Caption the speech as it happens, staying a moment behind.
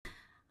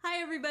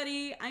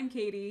everybody, I'm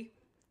Katie.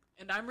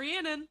 And I'm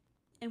Rhiannon.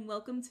 And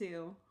welcome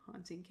to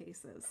Haunting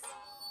Cases.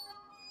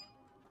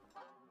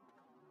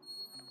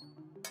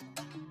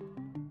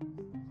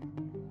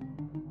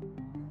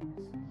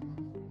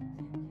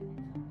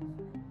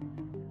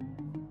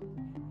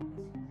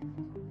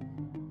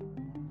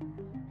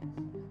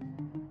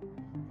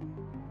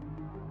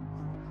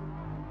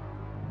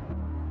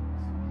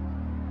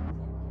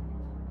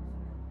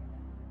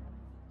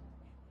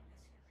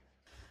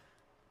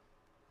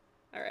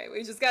 Alright,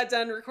 we just got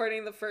done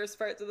recording the first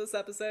parts of this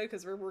episode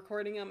because we're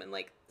recording them in,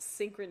 like,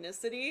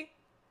 synchronicity.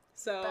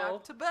 So...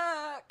 Back to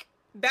back!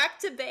 Back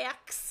to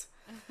backs!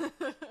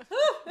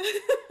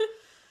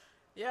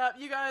 Yeah,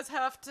 you guys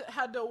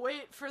had to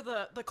wait for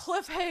the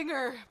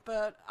cliffhanger,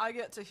 but I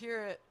get to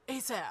hear it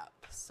ASAP.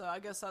 So I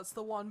guess that's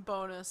the one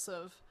bonus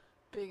of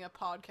being a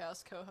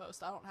podcast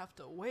co-host. I don't have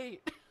to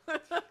wait. You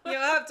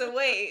don't have to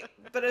wait,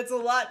 but it's a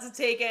lot to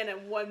take in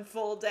one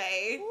full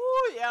day.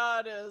 Ooh,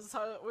 yeah, it is.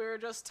 We were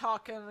just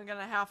talking. I'm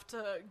gonna have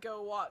to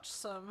go watch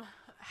some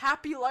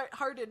happy,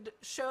 lighthearted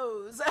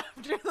shows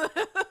after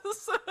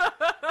this.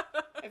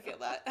 I feel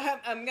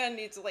that. I'm gonna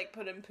need to, like,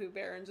 put in Pooh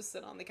Bear and just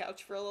sit on the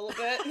couch for a little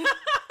bit.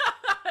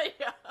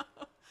 Yeah.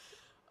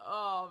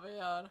 Oh,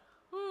 man.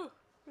 Whew.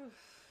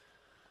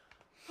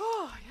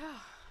 Oh,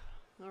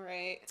 yeah.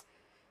 Alright.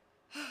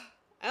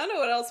 I don't know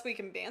what else we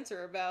can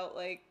banter about.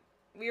 Like,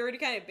 we already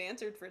kind of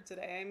bantered for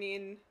today. I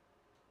mean,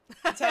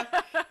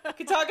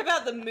 could talk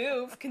about the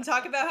move. Can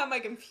talk about how my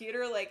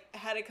computer, like,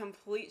 had a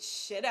complete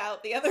shit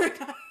out the other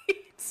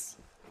night.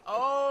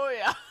 Oh,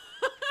 yeah.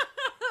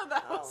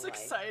 That was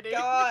exciting.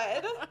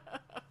 God.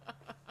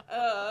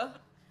 I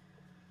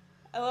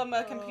love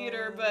my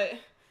computer, but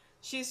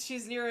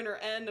she's nearing her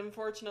end,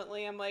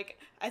 unfortunately. I'm like,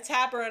 I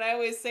tap her and I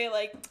always say,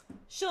 like,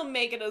 she'll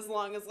make it as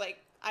long as, like,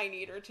 I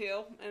need her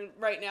to. And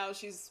right now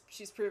she's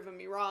proven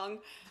me wrong.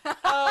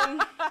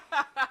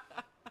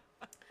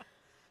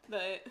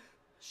 But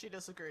she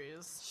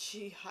disagrees.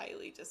 She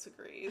highly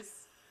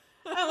disagrees.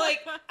 I'm like,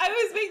 I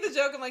always make the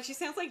joke, I'm like, she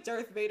sounds like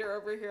Darth Vader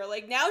over here.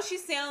 Like, now she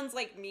sounds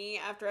like me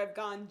after I've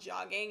gone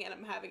jogging and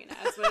I'm having an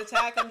asthma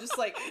attack. I'm just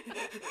like,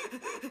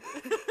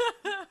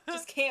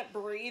 just can't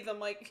breathe.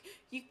 I'm like,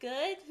 you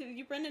good? Are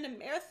you running a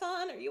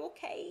marathon? Are you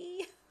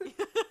okay?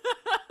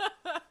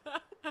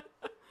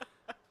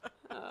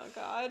 Oh,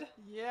 God.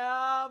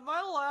 Yeah,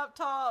 my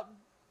laptop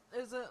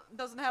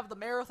doesn't have the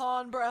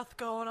marathon breath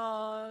going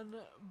on,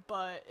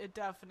 but it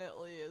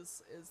definitely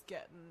is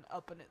getting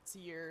up in its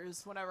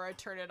years. Whenever I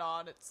turn it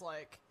on, it's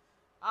like,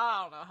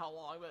 I don't know how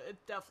long, but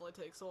it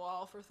definitely takes a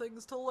while for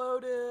things to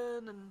load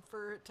in and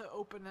for it to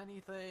open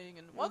anything.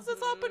 And once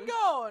it's up and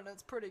going,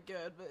 it's pretty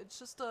good, but it's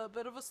just a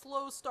bit of a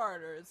slow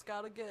starter. It's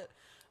got to get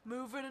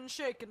moving and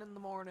shaking in the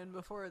morning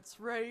before it's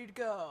ready to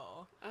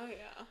go. Oh,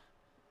 yeah.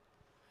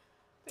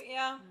 But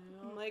yeah,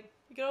 like,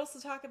 we could also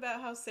talk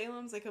about how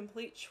Salem's a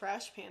complete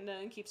trash panda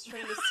and keeps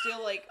trying to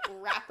steal, like,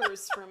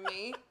 wrappers from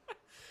me.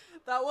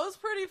 That was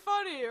pretty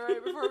funny,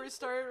 right before we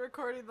started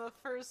recording the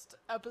first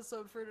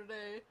episode for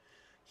today.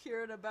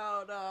 Hearing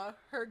about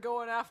her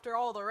going after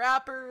all the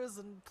wrappers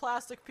and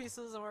plastic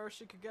pieces and wherever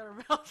she could get her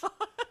mouth on.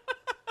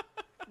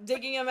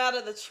 Digging them out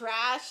of the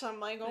trash. I'm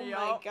like, oh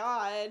my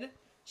God.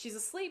 She's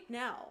asleep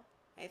now,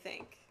 I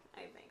think.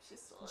 I think she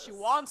still is. She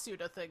wants you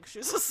to think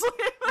she's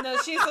asleep. No,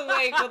 she's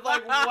awake with,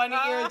 like, one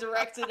ear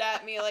directed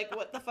at me. Like,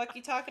 what the fuck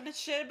you talking to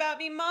shit about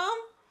me, Mom?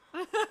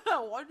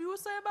 What do you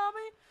say about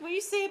me? What do you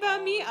say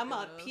about me? I'm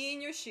gonna pee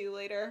in your shoe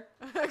later.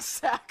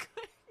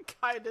 Exactly.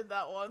 Kai did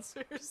that once.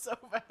 We were so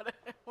bad at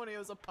it when he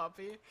was a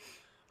puppy.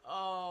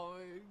 Oh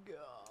my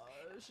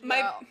gosh.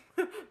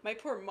 My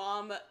poor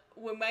mom,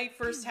 when I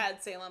first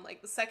had Salem,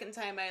 like, the second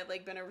time I had,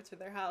 like, been over to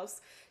their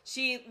house,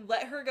 she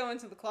let her go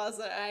into the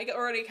closet, and I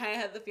already kind of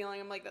had the feeling,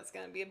 I'm like, that's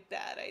gonna be a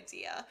bad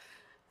idea.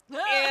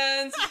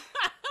 And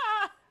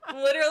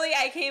literally,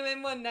 I came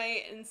in one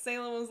night, and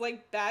Salem was,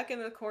 like, back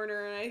in the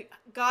corner, and I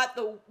got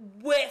the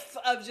whiff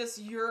of just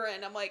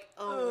urine. I'm like,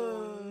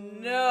 oh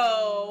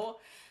no.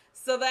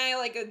 So then I,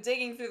 like, go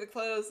digging through the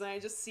clothes, and I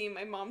just see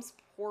my mom's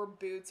poor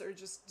boots are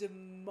just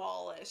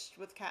demolished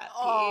with cat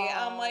pee.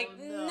 I'm like,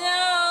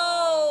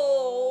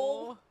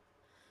 no!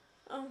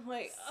 I'm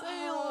like,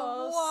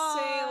 Salem.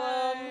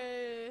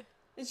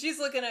 And she's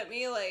looking at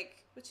me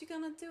like, what you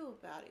gonna do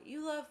about it?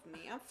 You love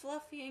me. I'm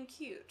fluffy and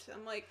cute.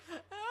 I'm like,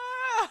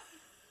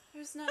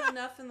 there's not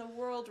enough in the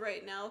world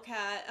right now,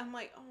 Kat. I'm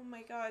like, oh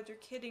my God, you're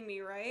kidding me,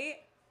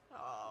 right?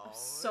 Oh, I'm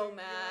so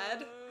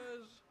mad.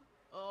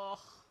 Ugh.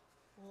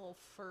 Little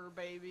fur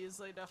babies,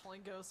 they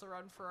definitely go to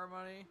run for our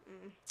money.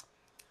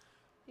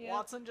 Yeah.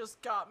 Watson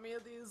just got me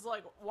these,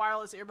 like,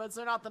 wireless earbuds.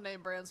 They're not the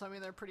name brand, so I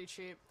mean, they're pretty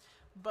cheap.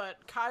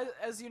 But Kai,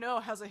 as you know,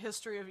 has a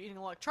history of eating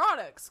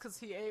electronics, because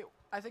he ate,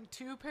 I think,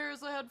 2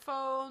 pairs of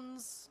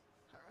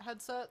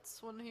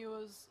headsets when he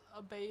was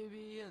a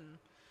baby, and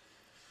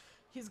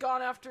he's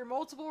gone after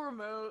multiple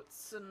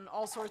remotes and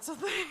all sorts of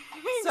things.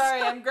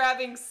 Sorry, I'm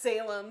grabbing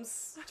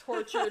Salem's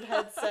tortured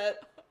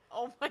headset.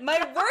 Oh my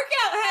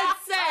workout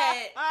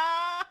headset!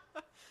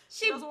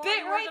 She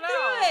bit right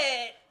through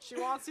it! She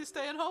wants you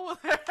staying home with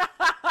her.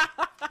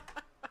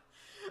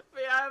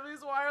 But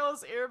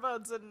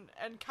earbuds,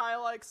 and Kai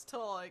likes to,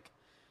 like,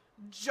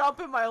 jump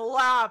in my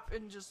lap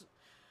and just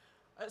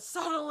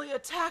suddenly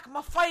attack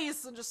my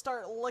face and just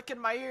start licking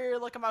my ear,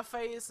 licking my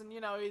face, and,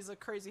 you know, he's a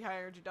crazy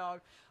high-energy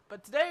dog.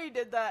 But today he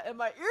did that, and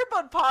my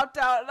earbud popped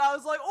out, and I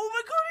was like, oh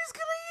my god, he's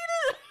gonna eat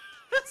it!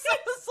 So I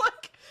was,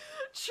 like,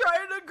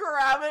 trying to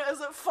grab it as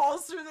it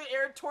falls through the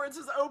air towards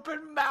his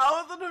open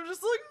mouth, and I'm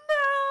just like,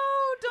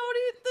 no, don't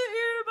eat the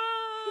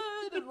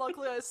earbud! And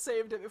luckily I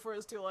saved it before it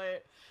was too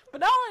late.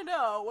 But now I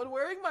know, when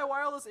wearing my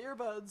wireless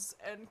earbuds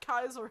and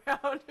Kai's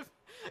around,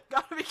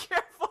 gotta be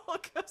careful,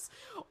 because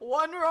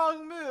one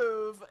wrong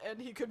move,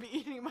 and he could be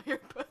eating my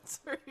earbuds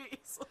very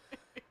easily.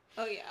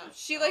 Oh yeah,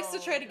 she likes to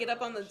try to get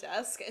up on the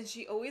desk, and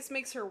she always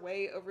makes her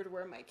way over to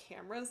where my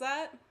camera's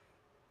at.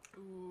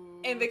 Ooh.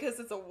 And because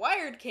it's a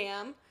wired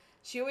cam,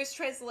 she always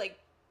tries to, like,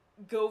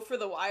 go for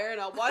the wire,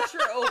 and I'll watch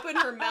her open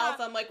her mouth.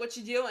 I'm like, what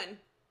you doing?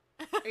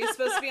 Are you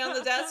supposed to be on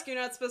the desk? You're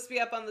not supposed to be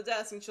up on the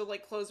desk. And she'll,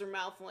 like, close her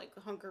mouth and, like,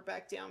 hunker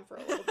back down for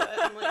a little bit.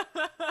 I'm like,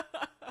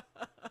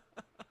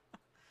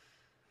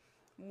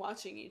 I'm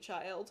watching you,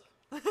 child.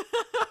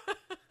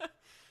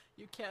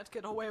 You can't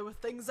get away with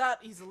things that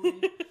easily.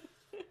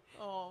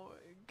 Oh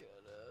my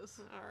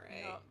goodness.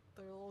 Alright. Yeah,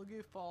 they're little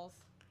goofballs.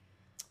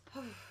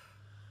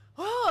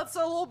 Well, it's a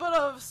little bit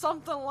of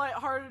something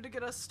lighthearted to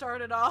get us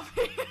started off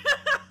here.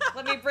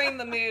 Let me bring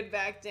the mood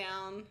back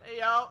down.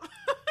 Yup.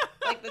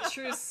 Like the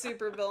true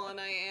supervillain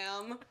I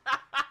am.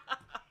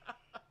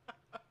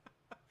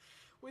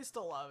 We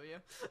still love you.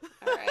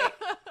 Alright.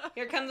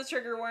 Here come the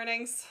trigger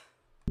warnings.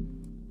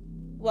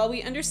 While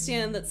we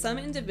understand that some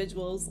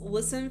individuals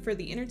listen for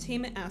the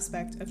entertainment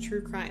aspect of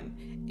true crime,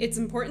 it's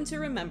important to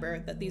remember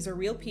that these are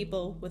real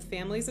people with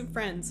families and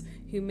friends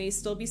who may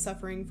still be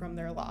suffering from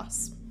their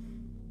loss.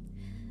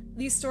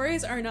 These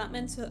stories are not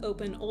meant to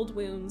open old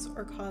wounds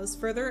or cause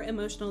further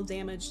emotional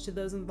damage to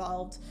those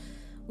involved.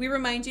 We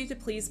remind you to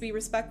please be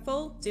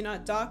respectful, do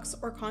not dox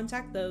or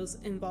contact those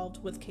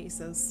involved with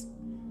cases.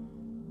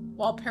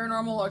 While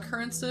paranormal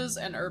occurrences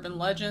and urban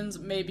legends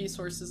may be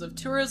sources of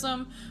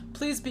tourism,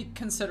 please be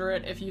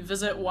considerate if you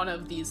visit one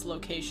of these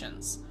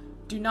locations.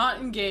 Do not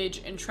engage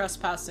in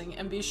trespassing,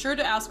 and be sure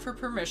to ask for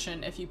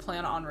permission if you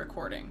plan on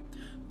recording.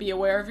 Be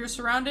aware of your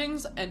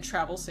surroundings and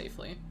travel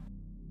safely.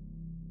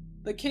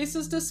 The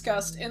cases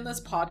discussed in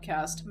this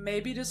podcast may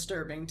be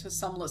disturbing to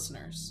some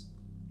listeners.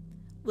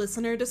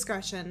 Listener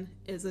discretion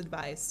is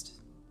advised.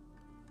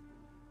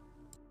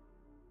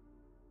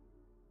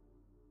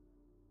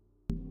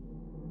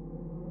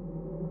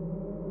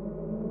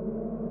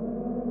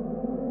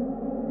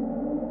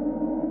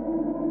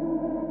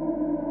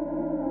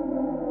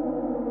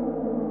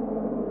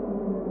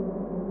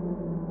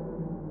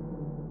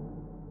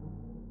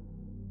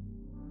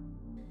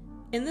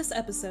 In this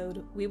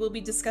episode, we will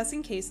be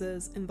discussing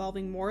cases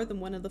involving more than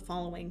one of the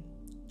following: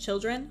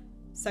 children,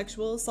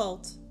 sexual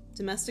assault,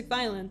 domestic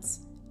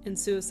violence, and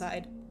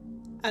suicide.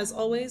 As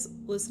always,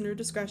 listener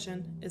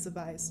discretion is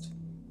advised.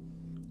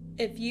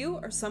 If you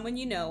or someone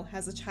you know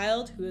has a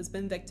child who has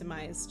been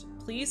victimized,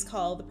 please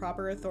call the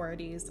proper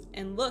authorities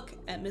and look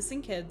at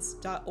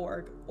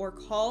missingkids.org or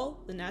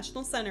call the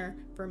National Center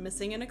for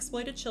Missing and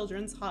Exploited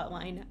Children's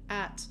hotline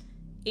at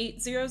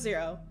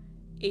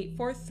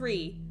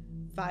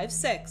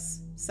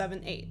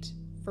 800-843-5678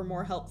 for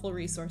more helpful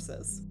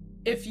resources.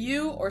 If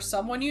you or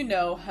someone you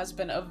know has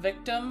been a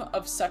victim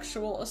of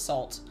sexual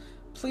assault,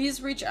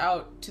 please reach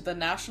out to the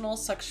National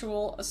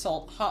Sexual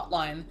Assault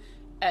Hotline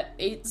at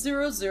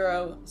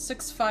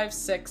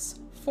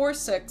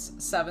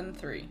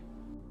 800-656-4673.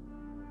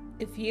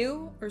 If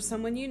you or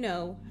someone you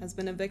know has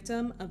been a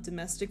victim of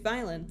domestic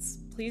violence,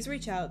 please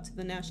reach out to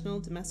the National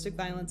Domestic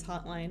Violence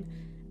Hotline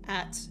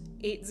at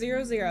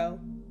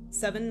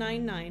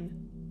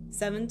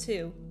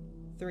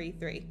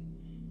 800-799-7233.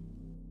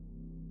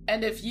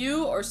 And if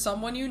you or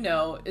someone you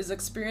know is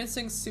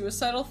experiencing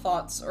suicidal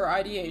thoughts or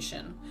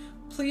ideation,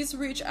 please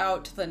reach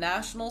out to the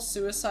National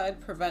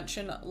Suicide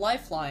Prevention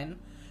Lifeline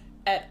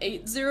at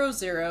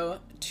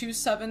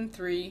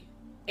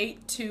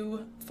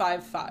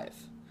 800-273-8255.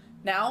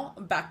 Now,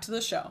 back to the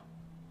show.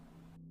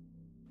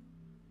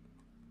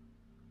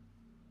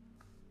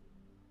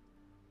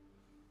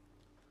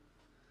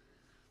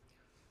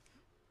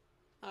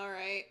 All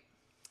right.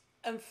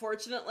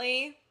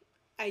 Unfortunately,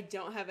 I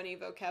don't have any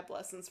vocab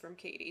lessons from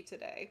Katie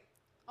today.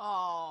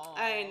 Oh,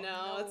 I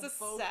know, no it's a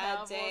vocab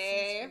sad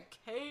day. lessons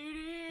for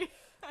Katie.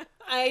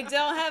 I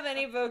don't have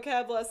any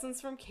vocab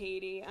lessons from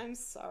Katie. I'm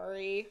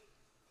sorry.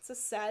 It's a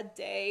sad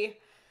day.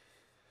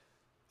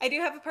 I do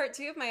have a part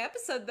 2 of my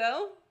episode,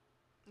 though.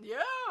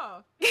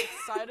 Yeah,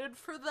 excited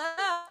for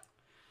that.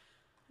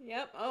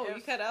 Yep. Oh,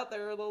 you cut out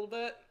there a little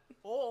bit.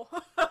 Oh.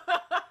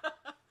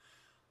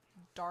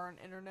 Darn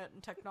internet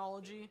and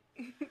technology.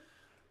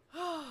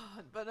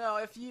 But no,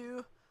 if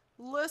you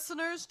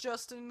listeners,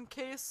 just in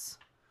case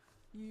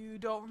you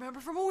don't remember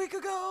from a week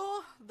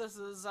ago, this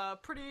is a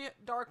pretty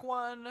dark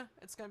one.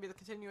 It's going to be the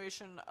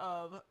continuation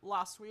of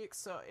last week,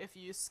 so if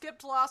you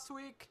skipped last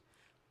week,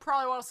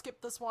 probably want to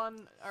skip this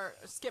one, or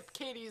skip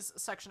Katie's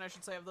section, I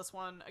should say, of this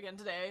one again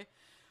today.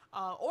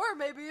 Or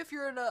maybe if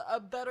you're in a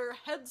better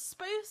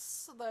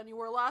headspace than you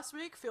were last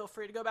week, feel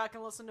free to go back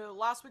and listen to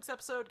last week's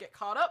episode, get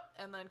caught up,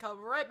 and then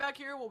come right back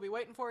here. We'll be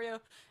waiting for you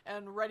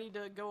and ready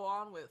to go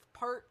on with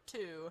part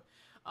 2.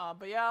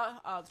 But yeah,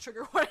 the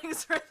trigger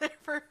warnings are there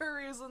for a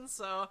reason,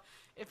 so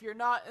if you're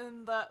not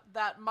in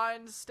that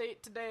mind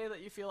state today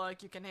that you feel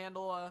like you can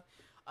handle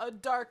a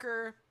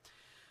darker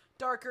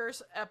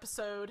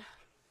episode,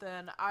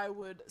 then I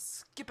would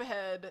skip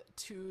ahead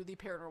to the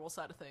paranormal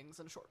side of things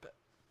in a short bit.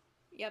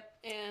 Yep,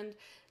 and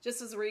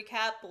just as a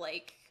recap,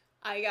 like,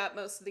 I got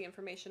most of the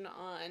information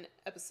on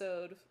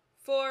episode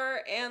 4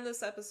 and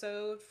this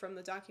episode from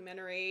the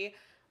documentary,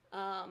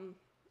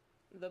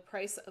 The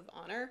Price of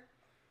Honor.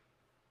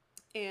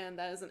 And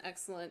that is an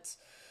excellent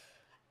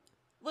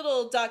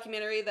little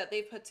documentary that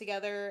they put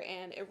together,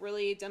 and it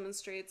really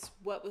demonstrates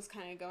what was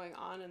kind of going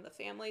on in the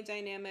family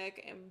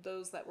dynamic and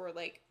those that were,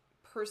 like,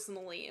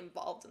 personally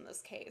involved in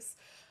this case.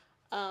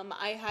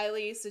 I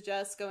highly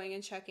suggest going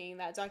and checking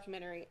that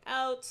documentary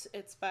out.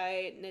 It's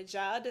by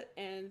Nejad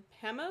and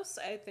Pamos.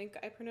 I think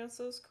I pronounced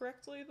those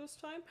correctly this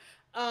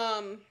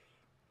time.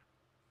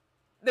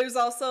 There's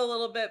also a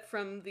little bit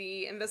from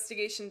the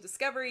investigation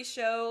discovery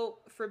show,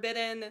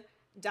 Forbidden,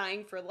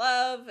 Dying for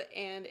Love,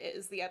 and it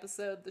is the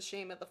episode The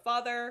Shame of the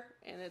Father,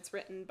 and it's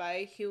written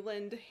by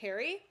Hewland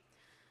Harry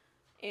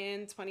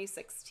in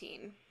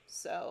 2016.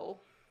 So,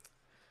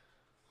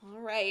 all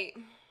right.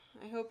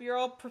 I hope you're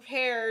all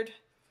prepared.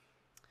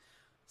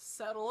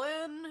 Settle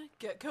in,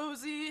 get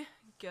cozy,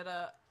 get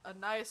a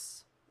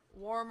nice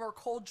warm or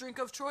cold drink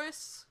of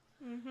choice.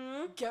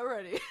 Mm-hmm. Get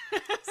ready.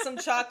 Some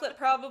chocolate,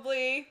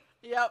 probably.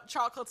 Yep,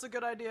 chocolate's a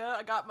good idea.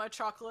 I got my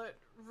chocolate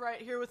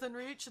right here within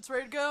reach. It's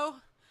ready to go.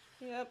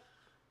 Yep.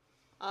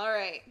 All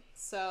right,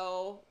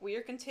 so we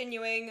are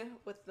continuing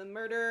with the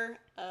murder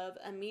of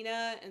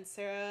Amina and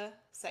Sarah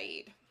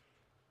Saeed.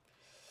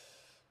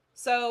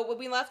 So when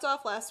we left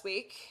off last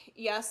week,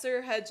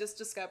 Yasser had just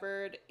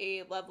discovered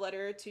a love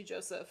letter to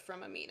Joseph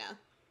from Amina.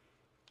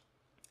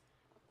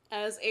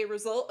 As a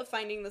result of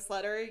finding this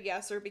letter,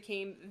 Yasser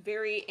became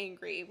very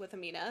angry with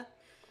Amina,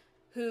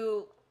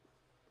 who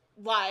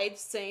lied,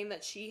 saying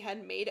that she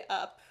had made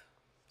up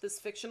this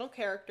fictional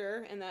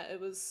character and that it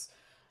was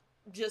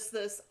just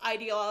this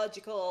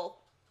ideological,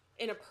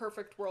 in a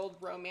perfect world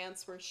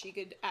romance where she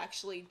could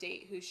actually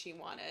date who she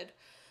wanted.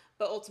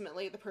 But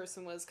ultimately, the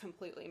person was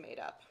completely made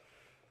up.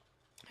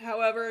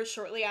 However,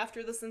 shortly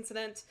after this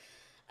incident,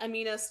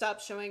 Amina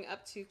stopped showing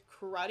up to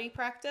karate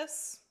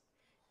practice,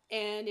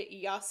 and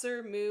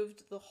Yasser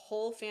moved the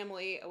whole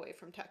family away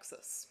from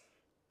Texas.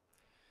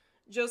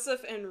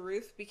 Joseph and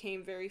Ruth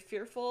became very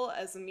fearful,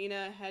 as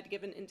Amina had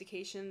given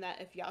indication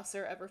that if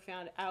Yasser ever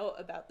found out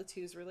about the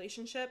two's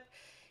relationship,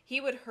 he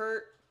would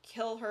hurt,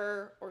 kill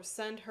her, or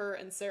send her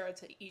and Sarah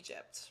to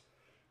Egypt.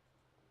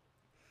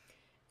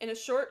 In a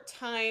short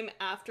time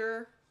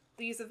after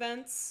these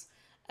events,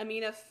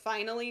 Amina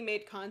finally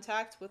made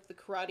contact with the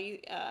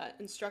karate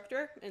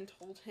instructor and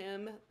told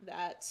him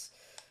that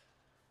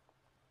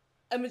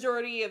a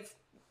majority of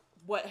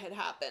what had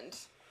happened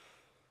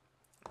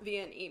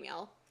via an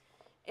email.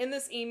 In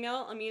this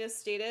email, Amina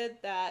stated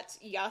that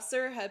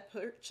Yasser had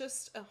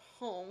purchased a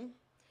home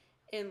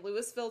in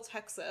Lewisville,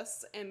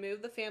 Texas, and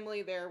moved the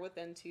family there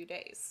within 2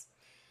 days,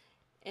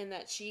 and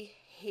that she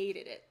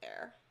hated it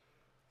there.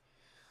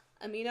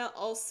 Amina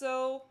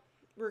also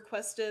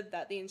requested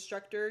that the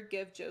instructor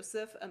give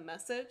Joseph a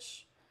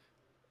message,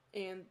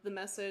 and the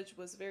message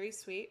was very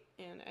sweet,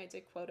 and I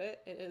did quote it.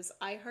 It is,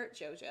 "I heart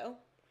JoJo.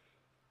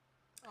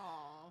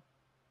 Aww.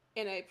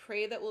 And I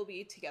pray that we'll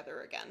be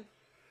together again."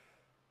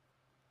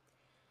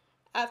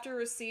 After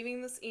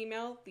receiving this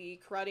email, the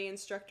karate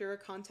instructor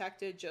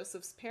contacted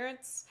Joseph's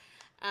parents,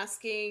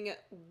 asking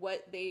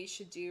what they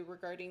should do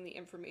regarding the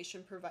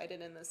information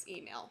provided in this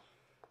email.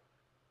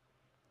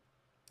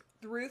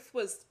 Ruth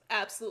was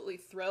absolutely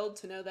thrilled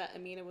to know that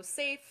Amina was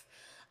safe,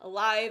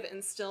 alive,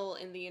 and still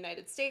in the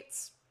United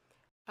States.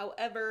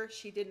 However,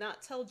 she did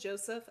not tell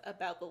Joseph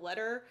about the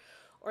letter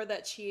or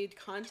that she had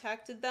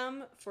contacted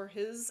them for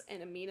his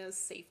and Amina's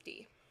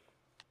safety.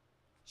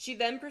 She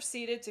then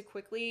proceeded to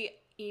quickly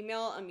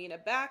email Amina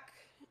back.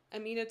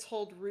 Amina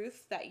told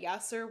Ruth that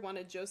Yasser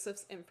wanted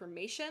Joseph's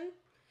information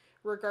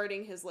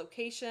regarding his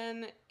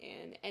location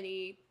and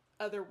any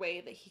other way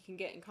that he can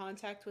get in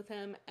contact with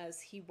him, as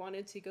he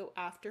wanted to go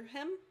after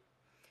him,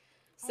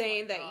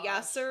 saying that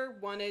Yasser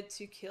wanted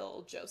to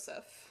kill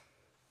Joseph.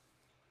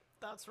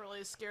 That's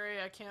really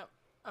scary. I can't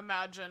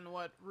imagine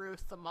what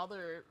Ruth, the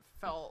mother,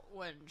 felt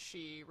when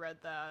she read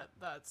that.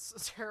 That's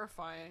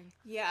terrifying.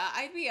 Yeah,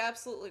 I'd be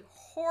absolutely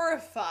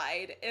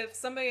horrified if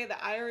somebody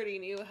that I already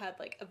knew had,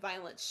 like, a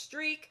violent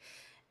streak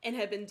and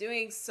had been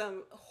doing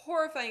some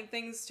horrifying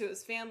things to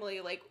his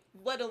family, like,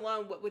 let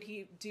alone what would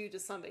he do to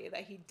somebody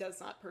that he does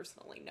not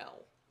personally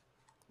know.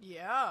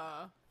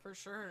 Yeah, for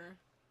sure.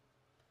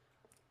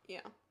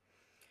 Yeah.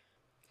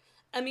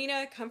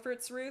 Amina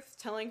comforts Ruth,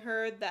 telling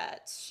her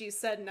that she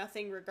said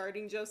nothing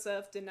regarding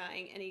Joseph,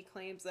 denying any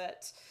claims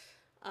that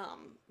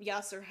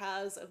Yasser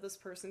has of this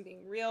person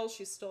being real.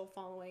 She's still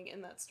following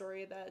in that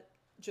story that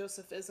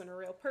Joseph isn't a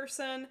real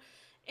person,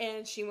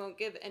 and she won't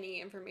give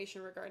any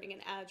information regarding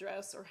an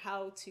address or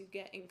how to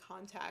get in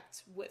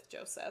contact with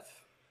Joseph.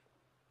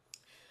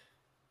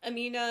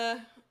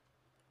 Amina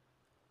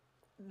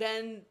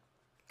then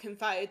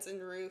confides in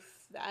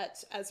Ruth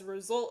that as a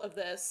result of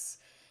this,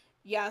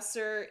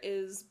 Yasser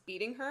is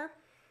beating her,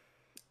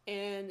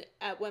 and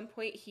at one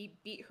point he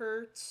beat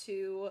her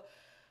to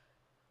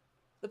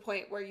the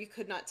point where you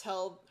could not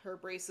tell her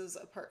braces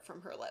apart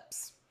from her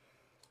lips,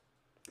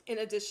 in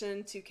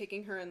addition to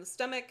kicking her in the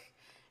stomach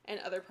and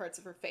other parts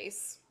of her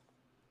face.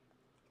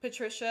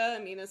 Patricia,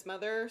 Amina's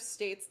mother,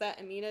 states that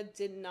Amina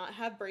did not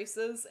have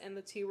braces and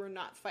the two were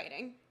not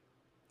fighting.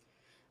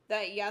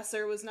 That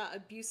Yasser was not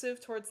abusive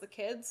towards the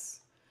kids,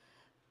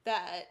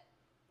 that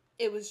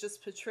it was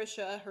just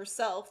Patricia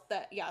herself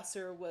that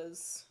Yasser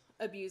was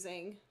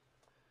abusing,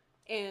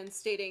 and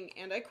stating,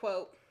 and I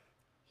quote,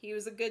 "He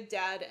was a good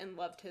dad and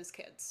loved his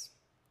kids."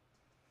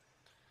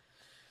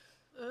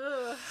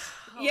 Ugh.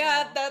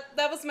 Yeah,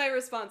 that was my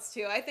response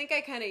too. I think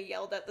I kind of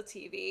yelled at the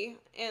TV,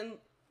 and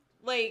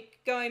like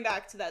going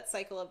back to that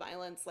cycle of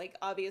violence, like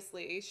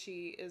obviously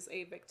she is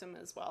a victim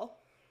as well.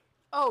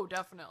 Oh,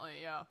 definitely,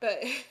 yeah.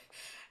 But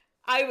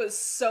I was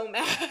so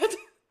mad.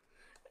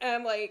 And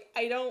I'm like,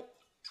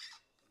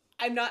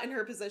 I'm not in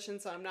her position,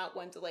 so I'm not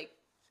one to like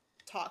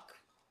talk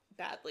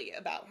badly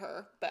about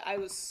her, but I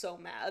was so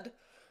mad.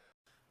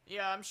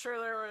 Yeah, I'm sure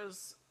there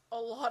was a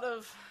lot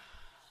of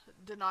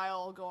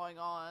denial going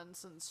on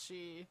since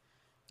she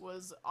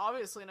was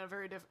obviously in a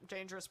very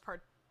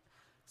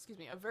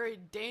a very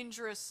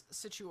dangerous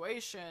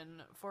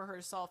situation for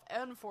herself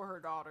and for her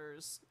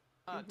daughters.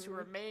 To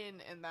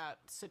remain in that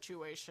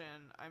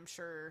situation, I'm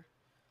sure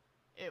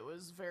it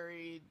was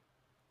very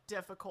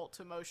difficult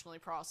to emotionally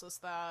process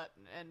that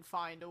and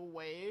find a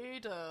way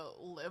to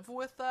live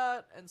with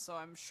that. And so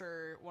I'm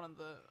sure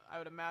I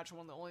would imagine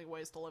one of the only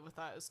ways to live with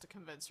that is to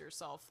convince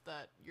yourself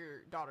that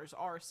your daughters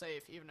are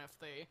safe, even if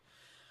they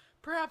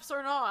perhaps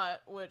are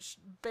not, which,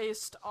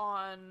 based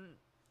on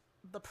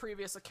the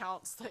previous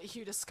accounts that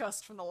you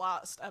discussed from the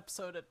last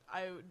episode,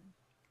 I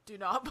do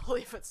not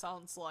believe it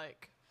sounds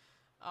like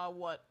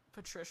what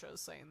Patricia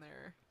is saying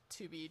there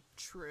to be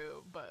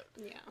true. But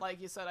yeah,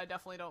 like you said, I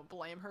definitely don't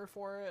blame her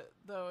for it,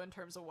 though, in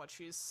terms of what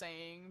she's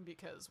saying,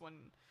 because when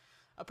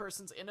a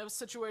person's in a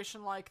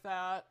situation like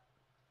that,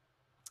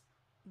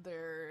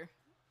 there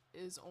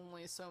is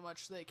only so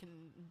much they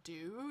can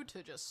do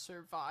to just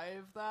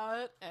survive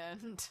that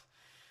and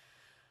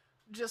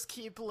just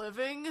keep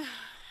living.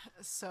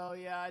 So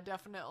yeah, I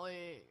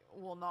definitely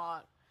will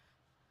not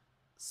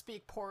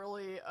speak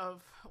poorly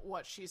of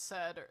what she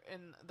said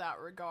in that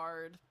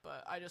regard,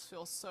 but I just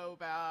feel so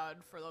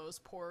bad for those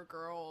poor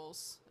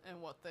girls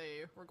and what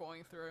they were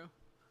going through.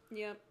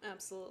 Yep,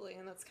 absolutely,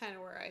 and that's kind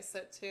of where I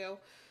sit too.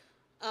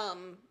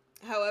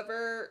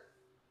 However,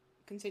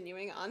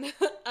 continuing on,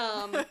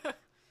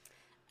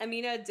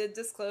 Amina did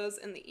disclose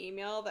in the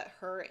email that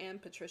her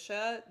and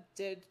Patricia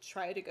did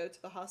try to go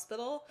to the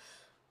hospital,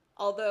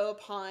 although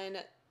upon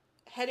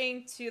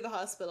heading to the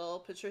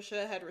hospital,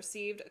 Patricia had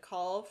received a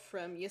call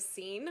from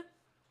Yassine,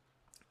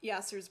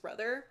 Yasser's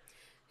brother,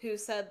 who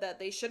said that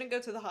they shouldn't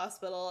go to the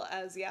hospital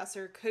as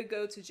Yasser could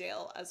go to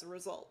jail as a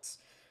result,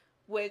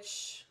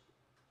 which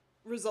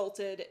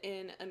resulted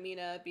in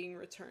Amina being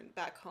returned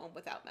back home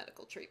without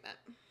medical treatment.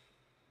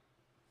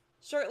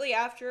 Shortly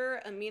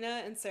after,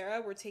 Amina and Sarah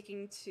were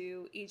taken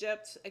to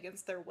Egypt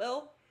against their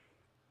will,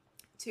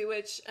 to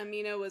which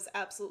Amina was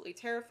absolutely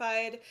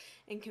terrified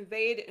and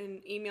conveyed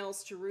in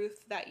emails to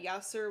Ruth that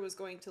Yasser was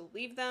going to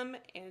leave them,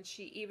 and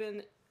she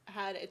even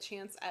had a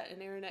chance at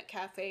an internet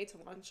cafe to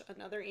launch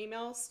another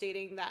email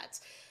stating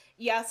that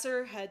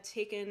Yasser had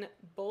taken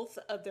both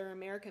of their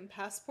American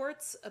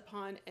passports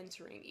upon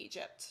entering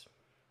Egypt.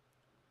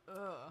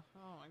 Ugh,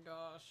 oh my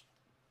gosh.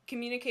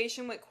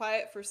 Communication went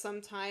quiet for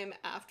some time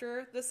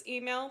after this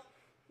email,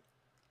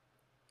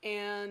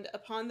 and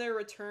upon their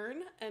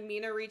return,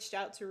 Amina reached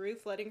out to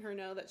Ruth, letting her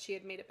know that she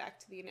had made it back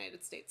to the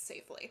United States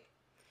safely.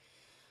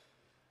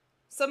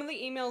 Some of the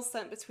emails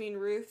sent between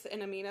Ruth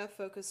and Amina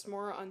focused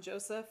more on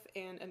Joseph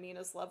and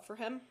Amina's love for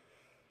him,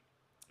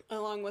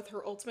 along with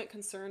her ultimate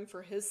concern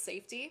for his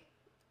safety.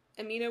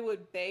 Amina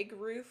would beg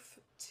Ruth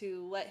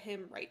to let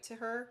him write to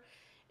her,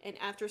 and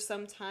after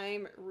some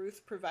time,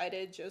 Ruth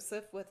provided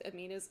Joseph with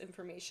Amina's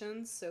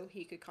information so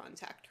he could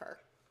contact her.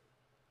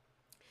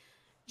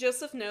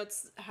 Joseph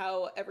notes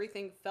how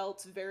everything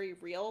felt very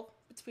real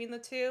between the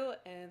two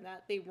and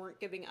that they weren't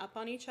giving up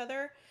on each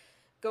other,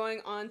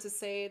 going on to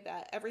say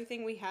that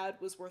everything we had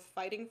was worth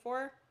fighting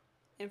for,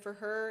 and for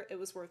her, it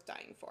was worth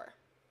dying for.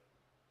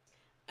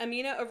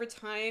 Amina, over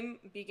time,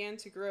 began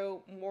to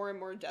grow more and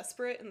more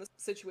desperate in the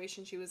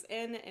situation she was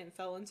in and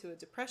fell into a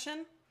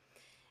depression,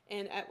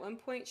 and at one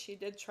point, she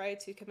did try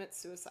to commit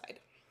suicide.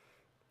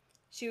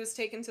 She was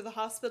taken to the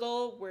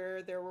hospital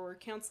where there were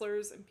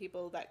counselors and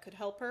people that could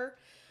help her.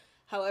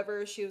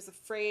 However, she was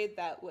afraid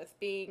that with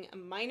being a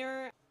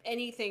minor,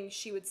 anything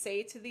she would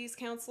say to these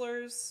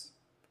counselors,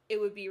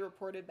 it would be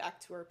reported back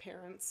to her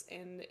parents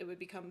and it would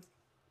become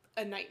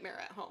a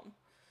nightmare at home.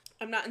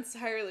 I'm not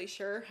entirely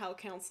sure how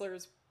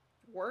counselors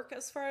work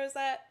as far as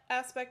that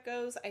aspect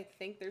goes. I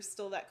think there's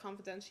still that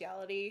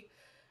confidentiality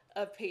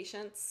of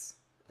patients,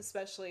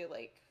 especially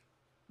like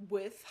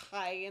with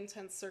high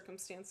intense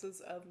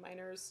circumstances of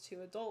minors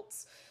to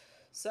adults.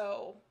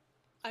 So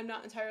I'm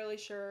not entirely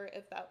sure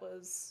if that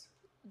was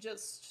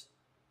just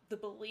the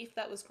belief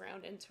that was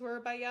ground into her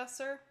by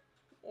Yasser,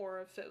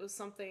 or if it was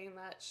something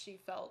that she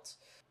felt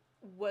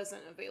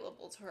wasn't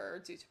available to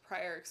her due to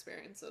prior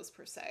experiences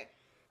per se.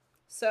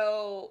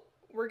 So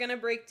we're going to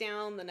break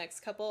down the next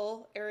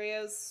couple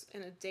areas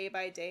in a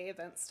day-by-day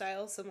event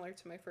style, similar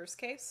to my first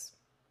case.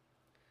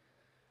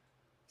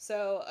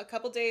 So a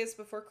couple days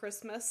before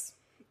Christmas,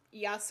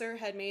 Yasser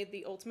had made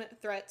the ultimate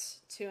threat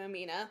to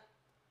Amina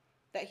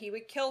that he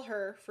would kill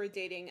her for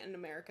dating an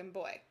American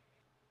boy.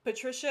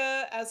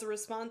 Patricia, as a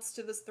response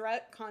to this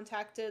threat,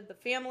 contacted the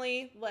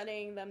family,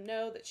 letting them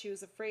know that she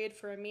was afraid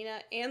for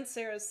Amina and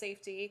Sarah's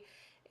safety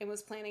and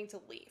was planning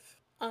to leave.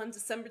 On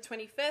December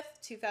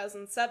 25th,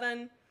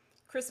 2007,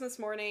 Christmas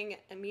morning,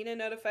 Amina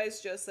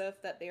notifies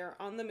Joseph that they are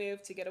on the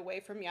move to get away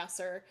from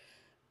Yasser,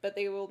 but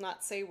they will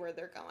not say where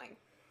they're going.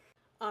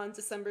 On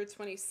December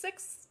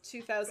 26th,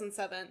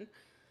 2007,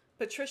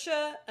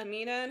 Patricia,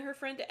 Amina, and her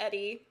friend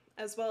Eddie,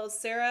 as well as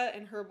Sarah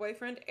and her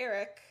boyfriend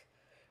Eric,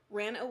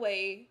 ran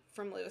away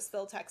from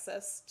Louisville,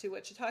 Texas, to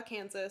Wichita,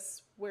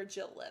 Kansas, where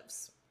Jill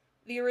lives.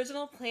 The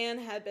original plan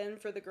had been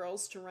for the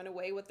girls to run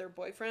away with their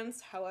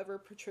boyfriends. However,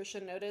 Patricia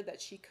noted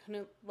that she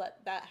couldn't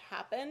let that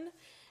happen,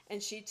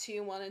 and she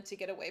too wanted to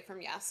get away from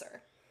Yasser.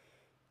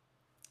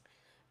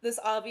 This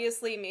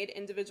obviously made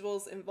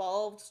individuals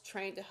involved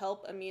trying to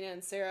help Amina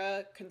and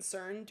Sarah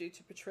concerned due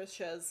to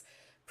Patricia's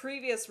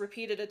previous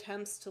repeated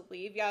attempts to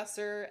leave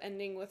Yasser,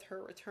 ending with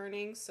her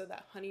returning, so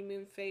that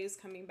honeymoon phase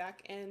coming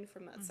back in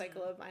from that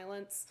cycle of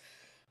violence.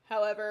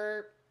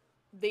 However,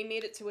 they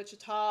made it to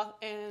Wichita,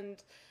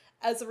 and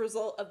as a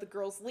result of the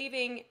girls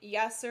leaving,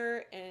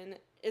 Yasser and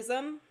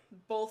Ism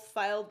both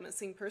filed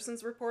missing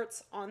persons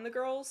reports on the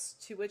girls,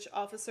 to which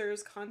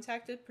officers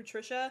contacted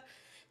Patricia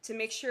to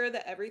make sure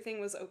that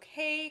everything was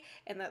okay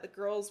and that the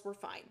girls were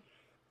fine.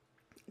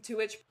 To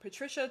which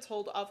Patricia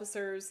told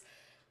officers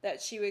that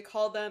she would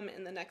call them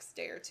in the next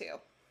day or two.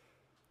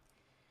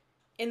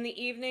 In the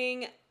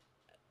evening,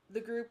 the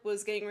group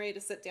was getting ready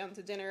to sit down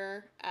to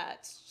dinner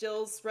at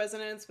Jill's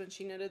residence when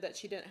she noted that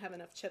she didn't have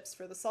enough chips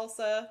for the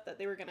salsa that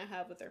they were going to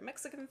have with their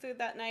Mexican food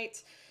that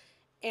night,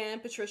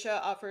 and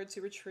Patricia offered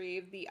to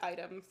retrieve the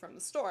item from the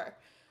store,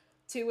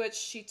 to which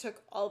she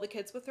took all the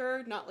kids with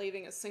her, not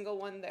leaving a single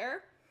one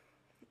there,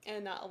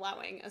 and not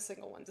allowing a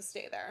single one to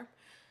stay there.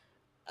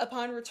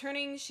 Upon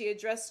returning, she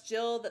addressed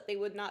Jill that they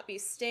would not be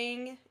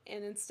staying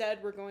and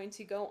instead were going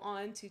to go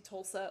on to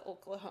Tulsa,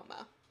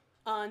 Oklahoma.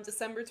 On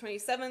December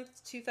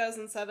 27th,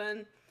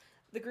 2007,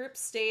 the group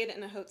stayed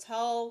in a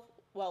hotel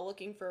while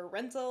looking for a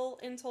rental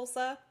in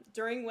Tulsa,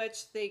 during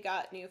which they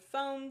got new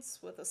phones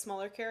with a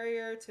smaller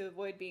carrier to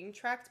avoid being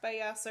tracked by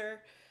Yasser.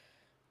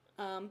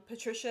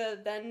 Patricia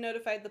then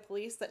notified the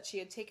police that she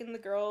had taken the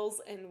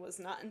girls and was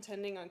not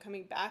intending on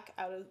coming back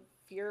out of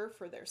fear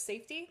for their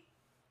safety.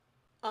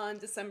 On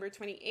December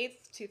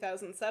 28th,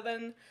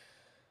 2007,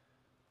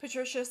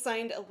 Patricia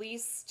signed a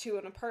lease to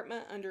an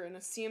apartment under an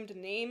assumed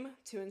name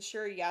to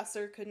ensure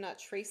Yasser could not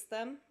trace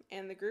them,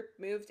 and the group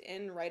moved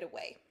in right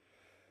away.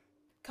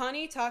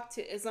 Connie talked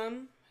to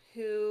Ism,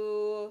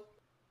 who,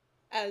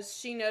 as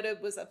she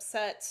noted, was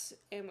upset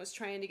and was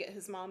trying to get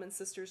his mom and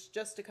sisters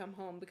just to come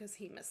home because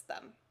he missed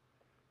them.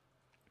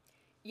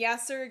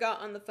 Yasser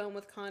got on the phone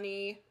with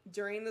Connie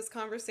during this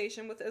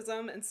conversation with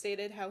Ism and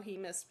stated how he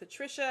missed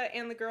Patricia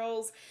and the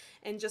girls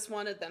and just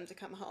wanted them to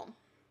come home.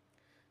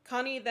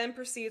 Connie then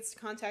proceeds to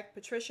contact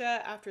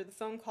Patricia after the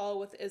phone call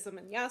with Ism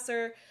and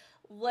Yasser,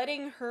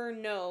 letting her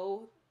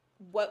know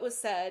what was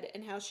said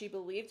and how she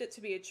believed it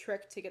to be a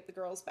trick to get the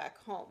girls back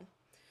home,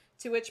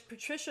 to which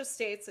Patricia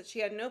states that she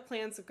had no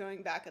plans of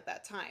going back at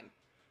that time.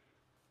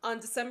 On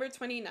December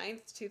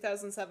 29th,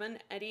 2007,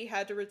 Eddie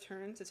had to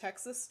return to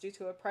Texas due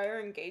to a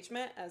prior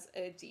engagement as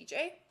a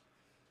DJ.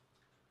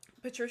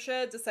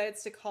 Patricia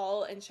decides to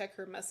call and check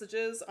her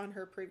messages on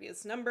her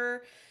previous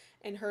number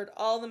and heard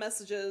all the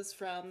messages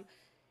from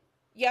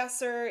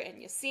Yasser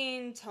and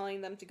Yassine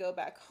telling them to go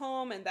back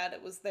home and that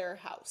it was their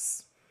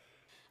house.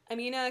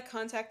 Amina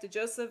contacted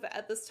Joseph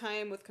at this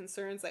time with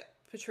concerns that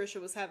Patricia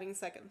was having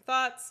second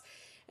thoughts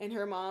and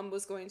her mom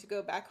was going to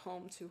go back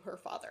home to her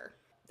father.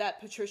 That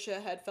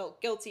Patricia had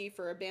felt guilty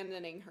for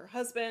abandoning her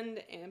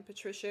husband, and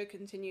Patricia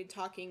continued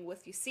talking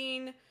with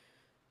Yassine,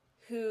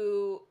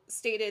 who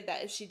stated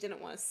that if she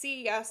didn't want to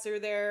see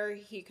Yasser there,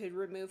 he could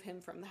remove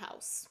him from the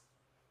house.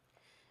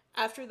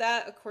 After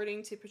that,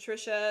 according to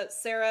Patricia,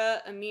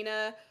 Sarah,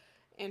 Amina,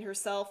 and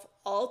herself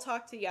all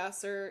talked to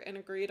Yasser and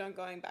agreed on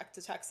going back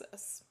to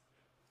Texas.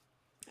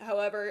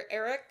 However,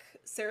 Eric,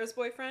 Sarah's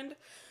boyfriend,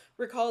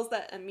 recalls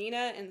that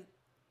Amina and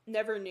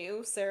never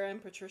knew Sarah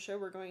and Patricia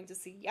were going to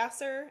see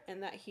Yasser,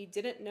 and that he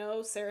didn't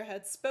know Sarah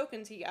had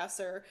spoken to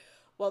Yasser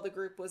while the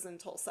group was in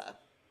Tulsa.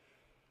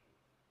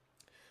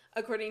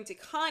 According to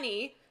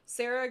Connie,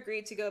 Sarah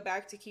agreed to go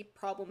back to keep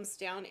problems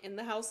down in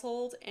the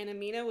household, and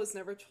Amina was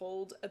never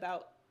told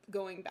about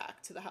going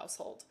back to the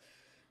household.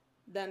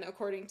 Then,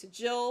 according to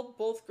Jill,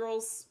 both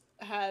girls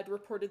had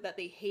reported that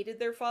they hated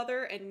their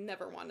father and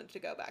never wanted to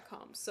go back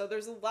home. So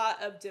there's a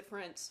lot of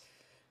different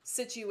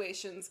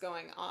situations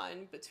going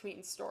on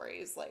between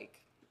stories.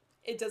 Like,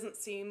 it doesn't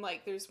seem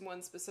like there's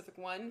one specific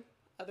one,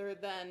 other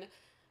than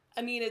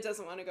Amina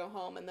doesn't want to go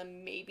home, and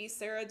then maybe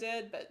Sarah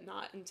did, but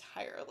not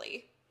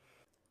entirely.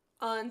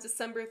 On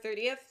December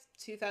 30th,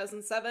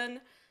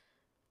 2007,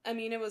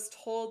 Amina was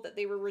told that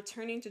they were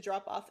returning to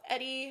drop off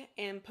Eddie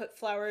and put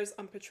flowers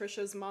on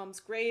Patricia's mom's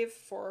grave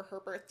for her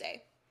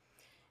birthday.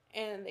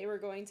 And they were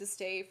going to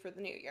stay for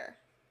the new year.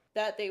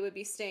 That they would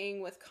be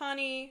staying with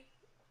Connie,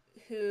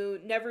 who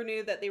never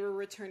knew that they were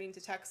returning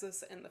to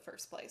Texas in the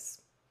first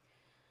place.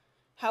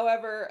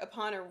 However,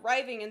 upon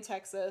arriving in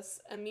Texas,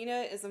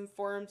 Amina is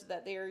informed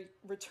that they are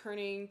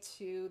returning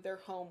to their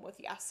home with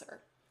Yasser.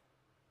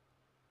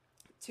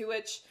 To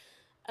which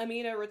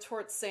Amina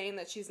retorts saying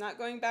that she's not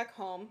going back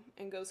home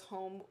and goes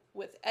home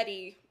with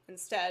Eddie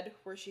instead,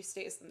 where she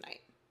stays the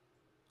night.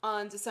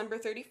 On December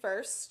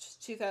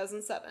 31st,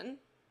 2007,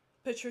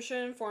 Patricia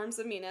informs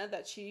Amina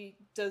that she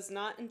does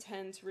not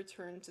intend to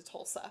return to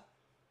Tulsa.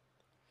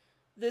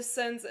 This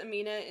sends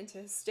Amina into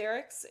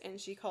hysterics, and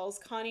she calls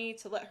Connie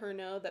to let her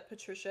know that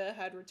Patricia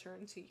had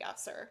returned to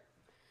Yasser.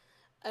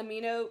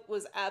 Amina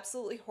was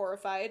absolutely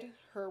horrified.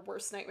 Her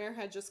worst nightmare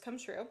had just come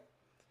true,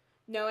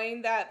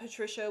 knowing that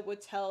Patricia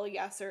would tell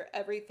Yasser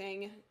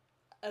everything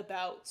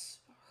about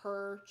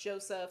her,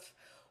 Joseph,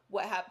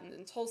 what happened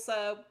in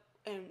Tulsa,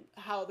 and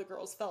how the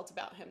girls felt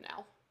about him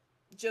now.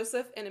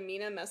 Joseph and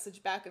Amina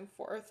message back and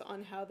forth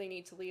on how they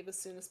need to leave as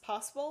soon as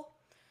possible,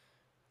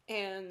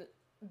 and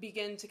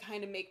begin to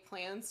kind of make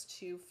plans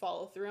to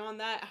follow through on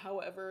that.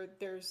 However,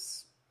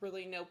 there's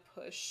really no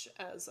push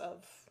as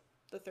of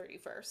the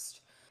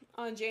 31st.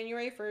 On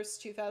January 1st,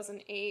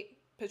 2008,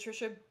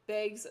 Patricia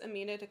begs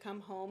Amina to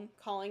come home,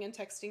 calling and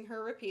texting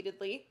her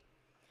repeatedly.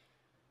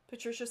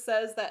 Patricia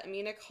says that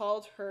Amina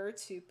called her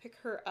to pick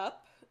her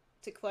up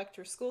to collect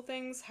her school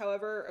things.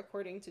 However,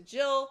 according to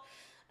Jill,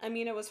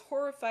 Amina was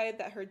horrified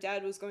that her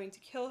dad was going to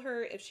kill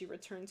her if she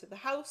returned to the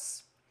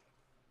house.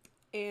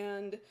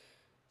 And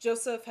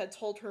Joseph had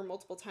told her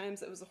multiple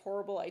times it was a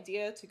horrible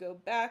idea to go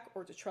back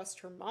or to trust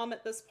her mom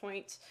at this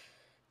point,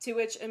 to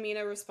which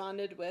Amina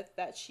responded with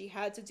that she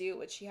had to do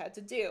what she had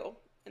to do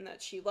and that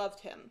she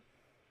loved him.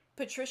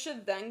 Patricia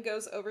then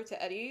goes over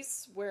to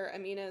Eddie's, where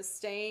Amina is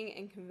staying,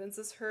 and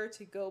convinces her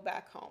to go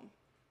back home.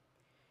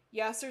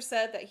 Yasser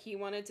said that he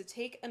wanted to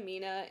take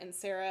Amina and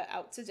Sarah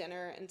out to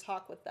dinner and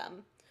talk with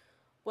them.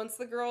 Once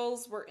the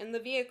girls were in the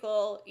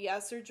vehicle,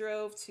 Yasser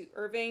drove to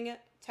Irving,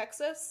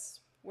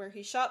 Texas, where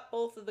he shot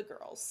both of the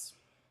girls.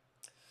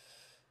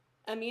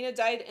 Amina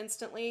died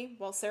instantly,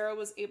 while Sarah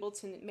was able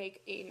to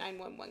make a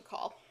 911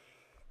 call.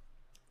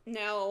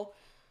 Now,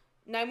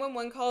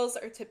 911 calls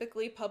are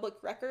typically public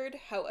record.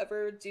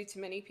 However, due to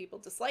many people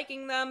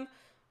disliking them,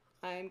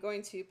 I'm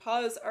going to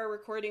pause our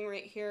recording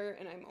right here,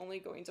 and I'm only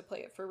going to play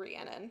it for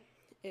Rhiannon.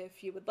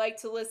 If you would like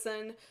to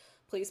listen,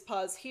 please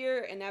pause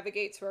here and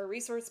navigate to our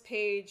resource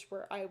page,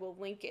 where I will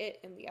link it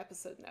in the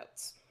episode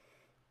notes.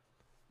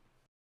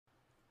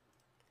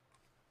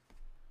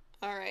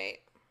 Alright,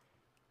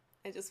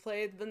 I just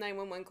played the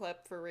 911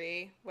 clip for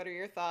Rhi. What are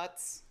your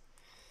thoughts?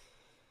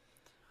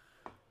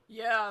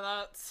 Yeah,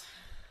 that's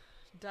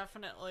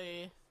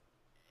definitely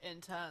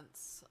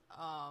intense.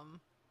 I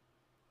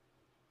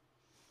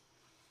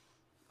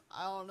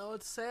don't know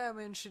what to say. I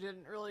mean, she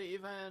didn't really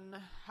even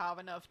have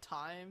enough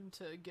time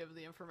to give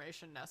the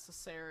information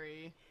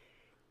necessary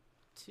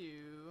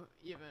to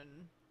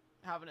even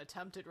have an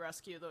attempted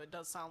rescue, though it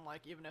does sound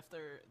like even if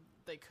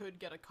they could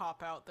get a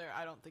cop out there,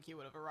 I don't think he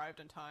would have arrived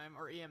in time,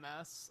 or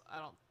EMS.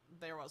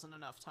 There wasn't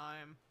enough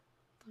time.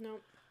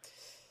 Nope.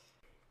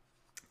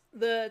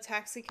 The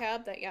taxi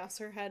cab that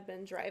Yasser had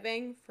been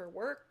driving for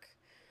work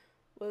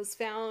was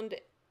found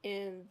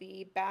in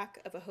the back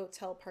of a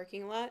hotel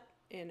parking lot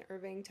in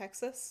Irving,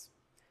 Texas,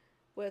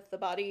 with the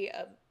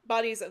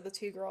bodies of the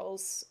two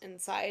girls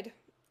inside.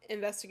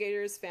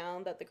 Investigators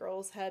found that the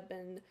girls had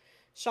been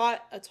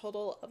shot a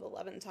total of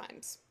 11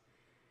 times.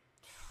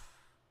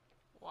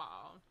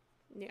 Wow.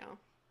 Yeah.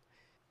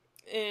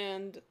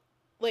 And,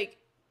 like,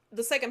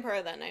 the second part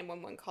of that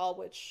 911 call,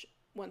 which,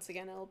 once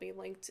again, it'll be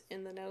linked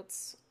in the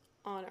notes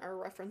on our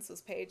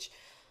references page,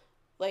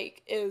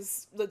 like,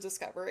 is the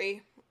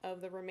discovery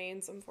of the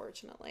remains,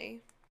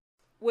 unfortunately.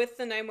 With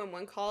the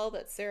 911 call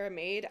that Sarah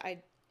made,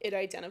 it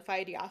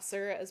identified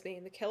Yasser as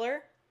being the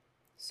killer,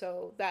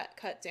 so that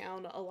cut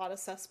down a lot of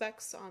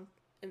suspects on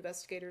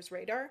investigators'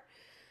 radar,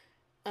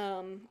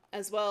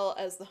 as well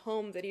as the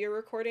home video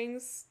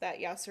recordings that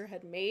Yasser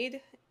had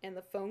made and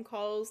the phone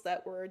calls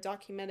that were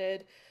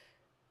documented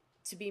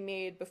to be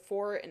made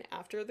before and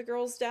after the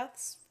girls'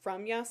 deaths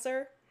from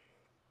Yasser.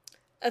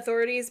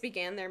 Authorities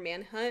began their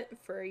manhunt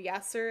for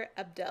Yasser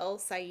Abdel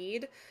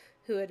Saeed,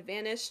 who had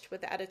vanished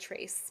without a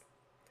trace.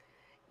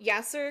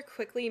 Yasser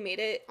quickly made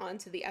it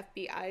onto the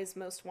FBI's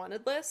most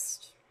wanted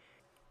list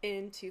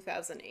in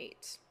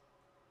 2008.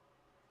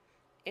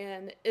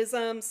 And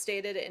Ism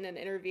stated in an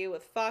interview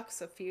with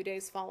Fox a few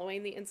days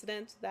following the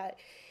incident that,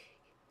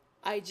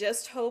 "I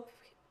just hope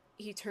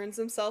he turns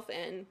himself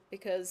in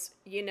because,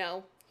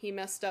 he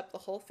messed up the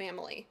whole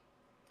family."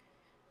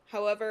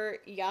 However,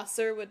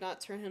 Yasser would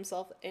not turn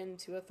himself in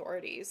to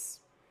authorities.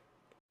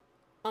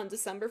 On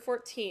December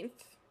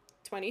 14th,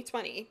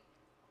 2020,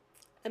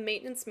 a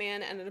maintenance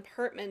man at an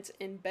apartment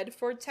in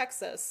Bedford,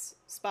 Texas,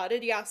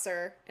 spotted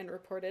Yasser and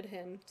reported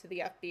him to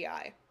the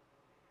FBI.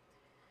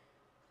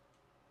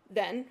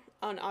 Then,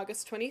 on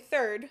August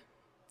 23rd,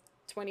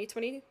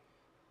 2020,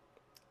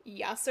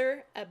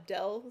 Yasser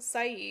Abdel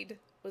Said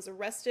was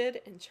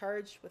arrested and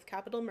charged with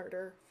capital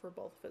murder for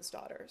both of his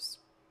daughters.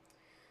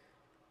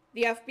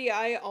 The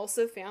FBI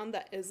also found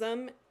that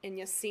Ism and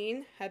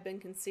Yassine had been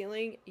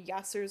concealing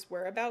Yasser's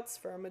whereabouts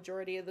for a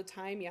majority of the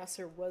time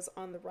Yasser was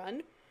on the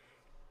run,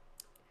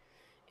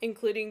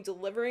 including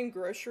delivering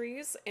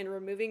groceries and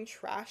removing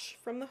trash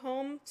from the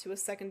home to a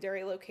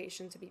secondary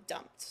location to be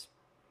dumped.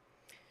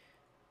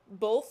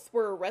 Both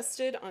were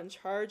arrested on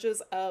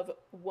charges of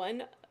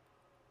one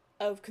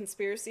of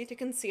conspiracy to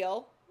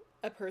conceal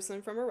a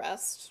person from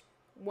arrest,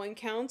 one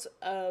count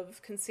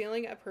of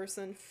concealing a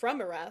person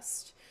from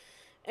arrest,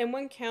 and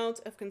one count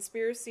of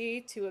conspiracy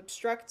to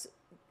obstruct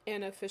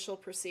an official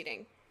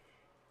proceeding.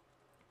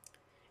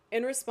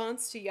 In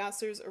response to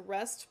Yasser's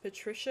arrest,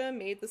 Patricia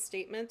made the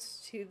statement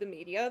to the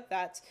media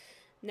that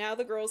now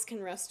the girls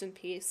can rest in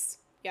peace.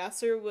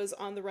 Yasser was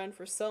on the run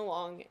for so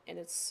long, and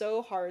it's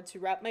so hard to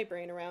wrap my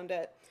brain around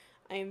it.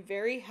 I am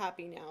very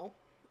happy now.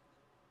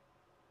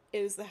 It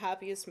is the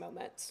happiest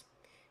moment.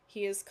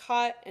 He is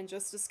caught, and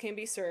justice can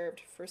be served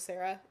for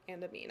Sarah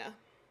and Amina.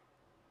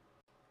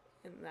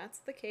 And that's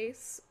the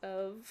case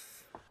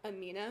of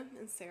Amina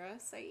and Sarah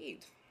Said.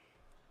 I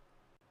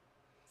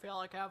feel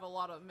like I have a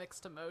lot of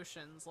mixed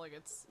emotions. Like,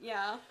 it's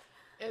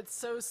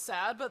so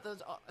sad, but at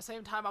the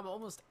same time I'm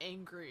almost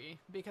angry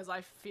because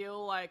I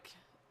feel like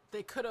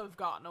they could have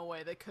gotten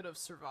away. They could have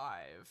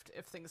survived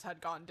if things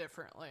had gone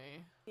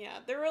differently. Yeah,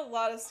 there were a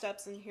lot of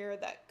steps in here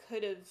that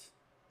could have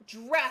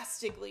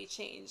drastically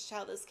changed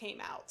how this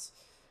came out.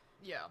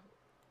 Yeah.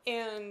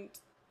 And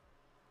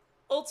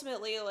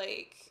ultimately,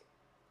 like,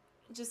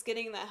 just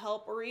getting that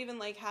help, or even,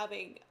 like,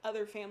 having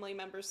other family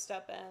members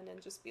step in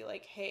and just be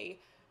like, hey,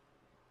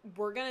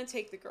 we're gonna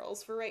take the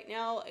girls for right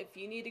now. If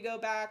you need to go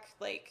back,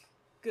 like,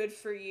 good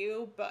for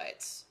you,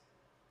 but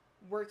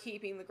we're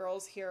keeping the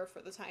girls here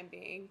for the time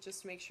being,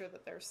 just to make sure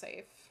that they're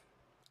safe.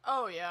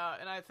 Oh, yeah,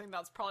 and I think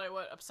that's probably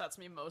what upsets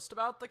me most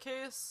about the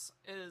case,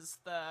 is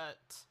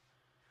that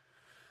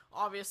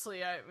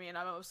obviously, I mean,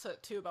 I'm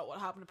upset too about what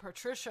happened to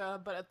Patricia,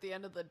 but at the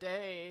end of the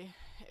day,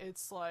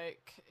 it's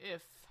like,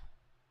 if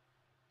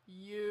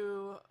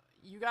you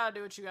gotta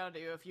do what you gotta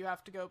do. If you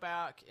have to go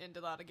back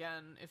into that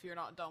again, if you're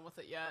not done with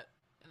it yet,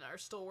 and are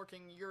still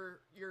working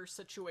your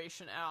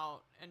situation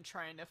out and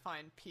trying to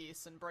find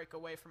peace and break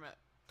away from it,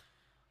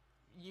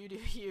 you do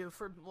you,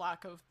 for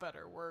lack of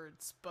better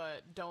words,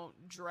 but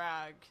don't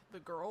drag the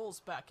girls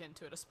back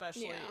into it,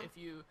 especially if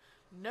you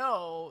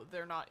know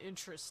they're not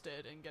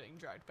interested in getting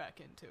dragged back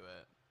into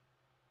it.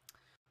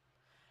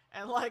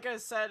 And like I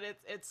said,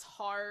 it's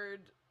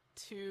hard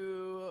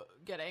to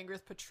get angry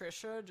with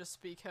Patricia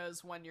just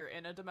because when you're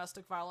in a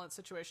domestic violence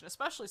situation,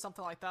 especially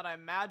something like that, I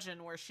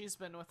imagine where she's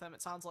been with him,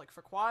 it sounds like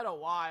for quite a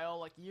while,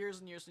 like years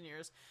and years and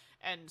years,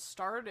 and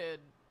started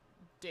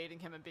dating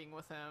him and being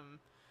with him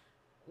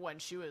when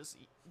she was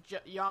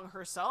young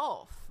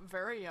herself,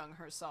 very young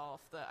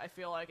herself, that I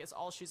feel like is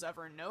all she's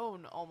ever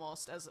known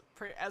almost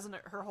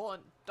her whole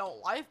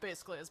adult life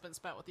basically has been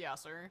spent with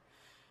Yasser.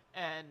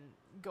 And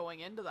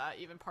going into that,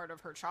 even part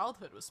of her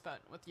childhood was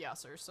spent with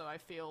Yasser. So I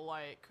feel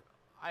like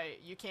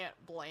you can't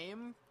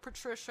blame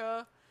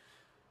Patricia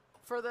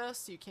for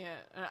this. You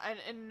can't,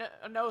 in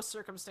no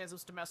circumstance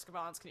of domestic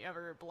violence can you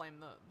ever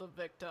blame the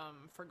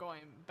victim for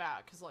going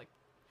back. Because like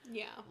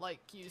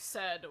you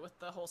said, with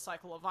the whole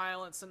cycle of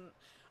violence and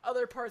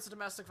other parts of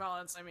domestic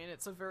violence, I mean,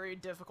 it's a very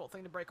difficult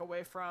thing to break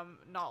away from,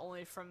 not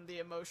only from the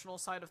emotional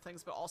side of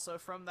things, but also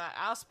from that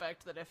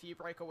aspect that if you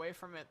break away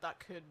from it, that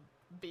could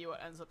be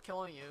what ends up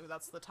killing you.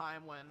 That's the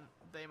time when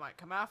they might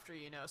come after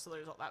you, so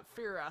there's that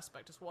fear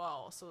aspect as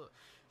well. So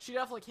she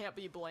definitely can't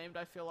be blamed,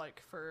 I feel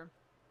like, for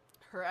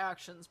her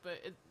actions, but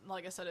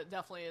like I said, it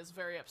definitely is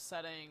very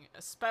upsetting,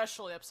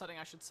 especially upsetting,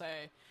 I should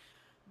say,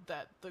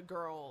 that the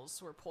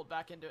girls were pulled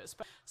back into it,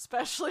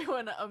 especially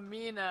when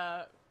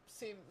Amina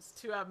seems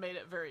to have made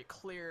it very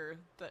clear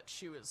that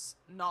she was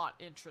not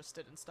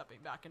interested in stepping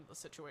back into the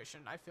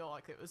situation. I feel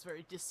like it was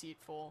very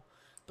deceitful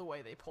the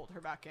way they pulled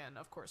her back in.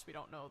 Of course, we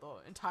don't know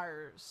the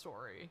entire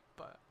story,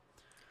 but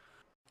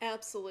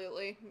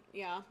absolutely,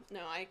 yeah,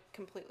 no, I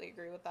completely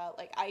agree with that.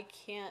 Like, I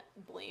can't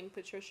blame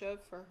Patricia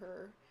for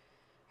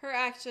her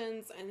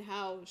actions and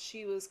how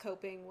she was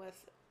coping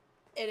with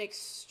an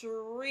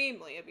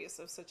extremely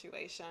abusive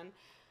situation.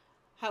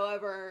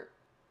 However,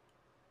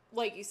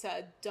 like you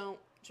said, don't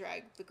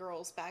drag the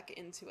girls back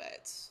into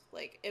it.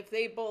 Like, if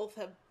they both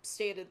have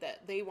stated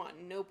that they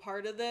want no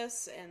part of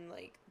this and,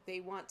 like,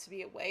 they want to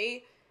be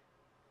away,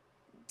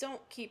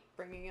 don't keep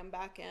bringing them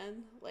back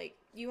in. Like,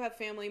 you have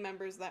family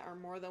members that are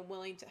more than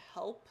willing to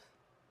help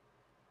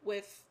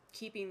with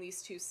keeping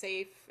these two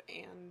safe,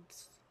 and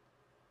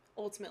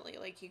ultimately,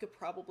 like, you could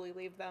probably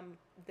leave them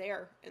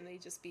there and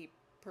they'd just be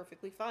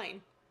perfectly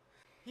fine.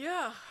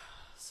 Yeah,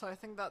 so I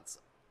think that's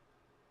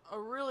a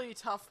really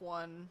tough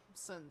one,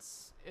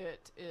 since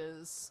it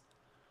is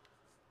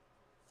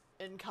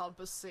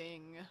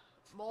encompassing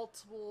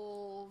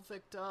multiple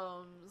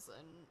victims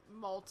and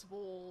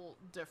multiple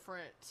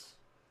different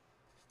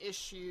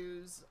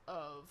issues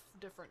of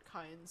different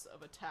kinds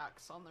of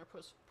attacks on their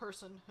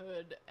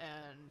personhood,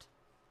 and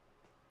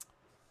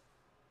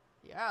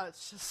yeah,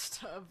 it's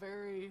just a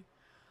very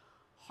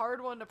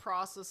hard one to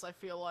process, I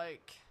feel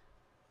like,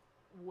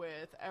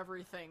 with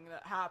everything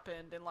that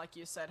happened, and like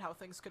you said, how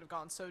things could have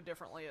gone so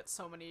differently at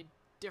so many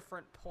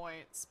different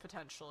points,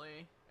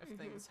 potentially, if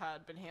things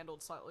had been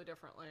handled slightly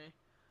differently.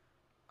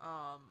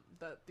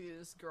 That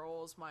these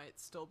girls might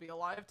still be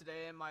alive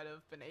today and might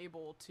have been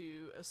able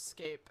to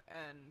escape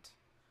and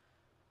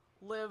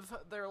live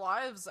their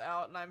lives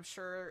out, and I'm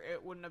sure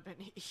it wouldn't have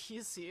been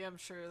easy. I'm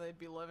sure they'd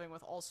be living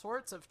with all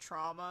sorts of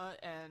trauma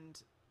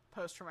and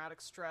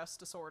post-traumatic stress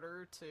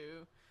disorder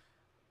to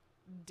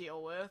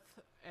deal with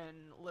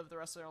and live the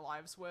rest of their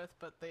lives with,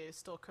 but they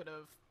still could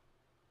have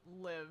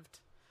lived,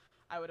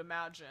 I would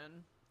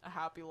imagine, a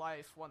happy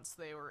life once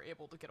they were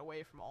able to get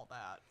away from all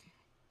that.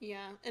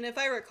 Yeah, and if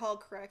I recall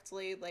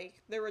correctly, like,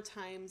 there were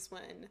times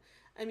when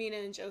Amina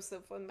and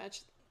Joseph would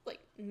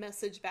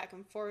message back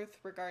and forth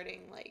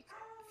regarding, like,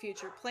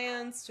 future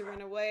plans to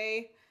run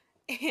away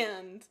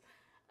and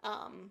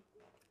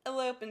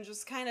elope and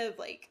just kind of,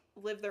 like,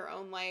 live their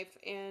own life.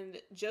 And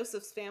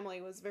Joseph's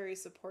family was very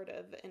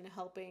supportive in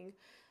helping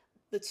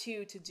the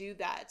two to do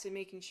that, and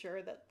making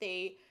sure that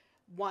they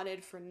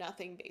wanted for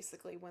nothing,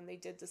 basically, when they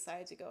did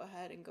decide to go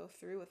ahead and go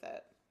through with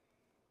it.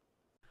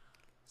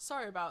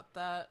 Sorry about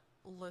that,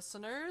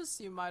 listeners.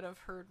 You might have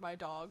heard my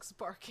dogs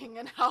barking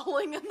and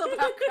howling in the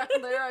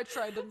background there. I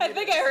tried to mute I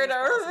think I heard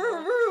her.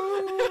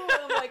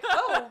 I'm like,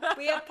 oh,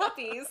 we have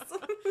puppies.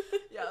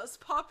 Yes,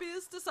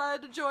 puppies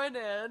decided to join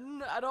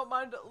in. I don't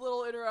mind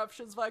little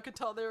interruptions, but I could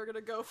tell they were going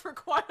to go for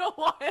quite a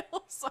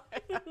while, so I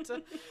had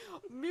to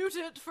mute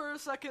it for a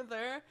second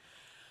there.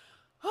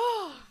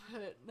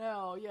 But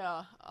no,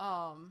 yeah.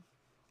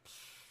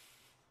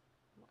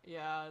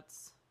 Yeah,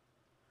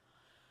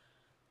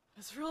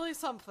 it's really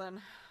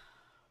something.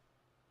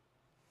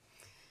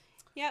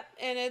 Yep,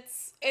 and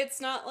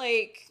it's not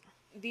like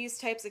these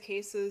types of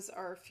cases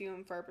are few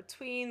and far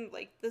between.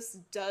 Like, this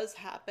does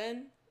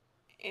happen,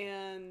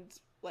 and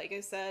like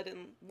I said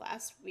in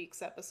last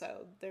week's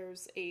episode,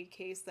 there's a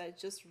case that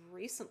just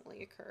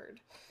recently occurred,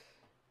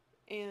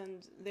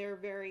 and they're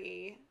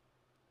very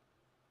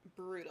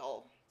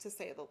brutal, to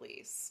say the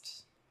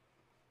least.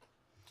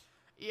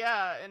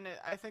 Yeah, and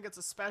I think it's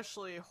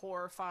especially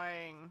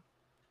horrifying,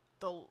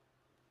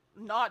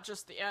 not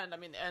just the end. I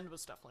mean, the end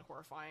was definitely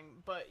horrifying,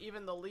 but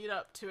even the lead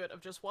up to it,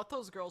 of just what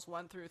those girls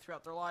went through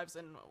throughout their lives.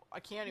 And I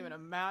can't even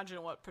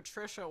imagine what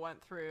Patricia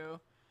went through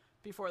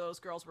before those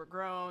girls were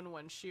grown,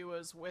 when she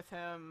was with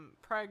him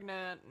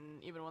pregnant,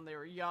 and even when they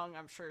were young.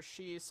 I'm sure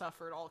she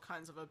suffered all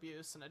kinds of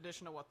abuse in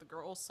addition to what the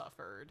girls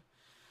suffered.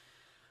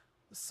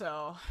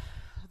 So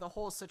the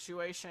whole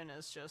situation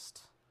is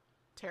just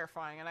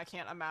terrifying, and I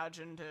can't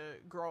imagine to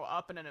grow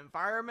up in an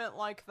environment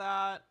like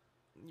that,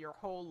 your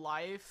whole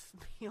life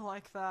be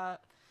like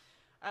that.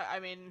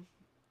 I mean,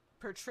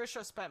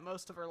 Patricia spent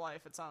most of her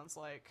life, it sounds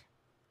like,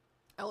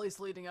 at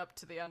least leading up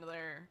to the end of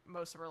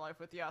most of her life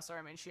with Yasser.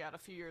 I mean, she had a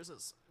few years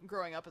as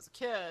growing up as a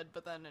kid,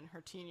 but then in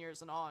her teen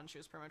years and on, she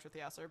was pretty much with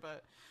Yasser.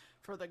 But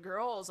for the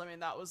girls, I mean,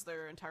 that was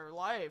their entire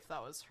life.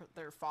 That was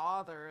their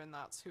father, and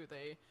that's who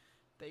they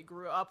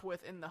grew up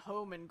with in the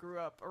home, and grew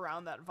up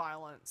around that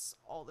violence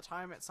all the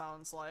time, it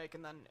sounds like,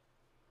 and then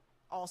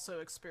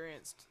also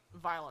experienced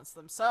violence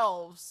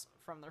themselves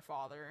from their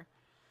father.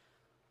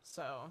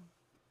 So,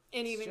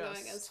 and even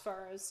going as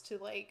far as to,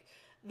 like,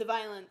 the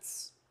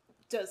violence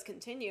does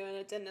continue, and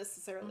it didn't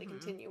necessarily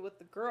continue with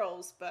the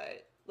girls,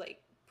 but,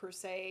 like, per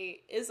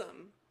se,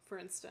 Ism, for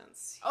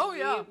instance. He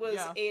was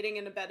aiding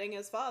and abetting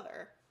his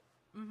father.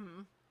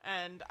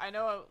 And I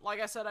know, like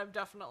I said, I've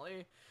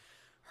definitely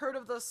heard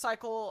of the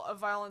cycle of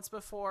violence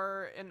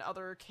before in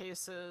other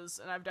cases,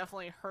 and I've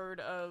definitely heard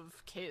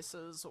of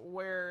cases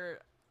where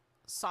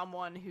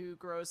someone who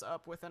grows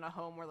up within a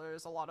home where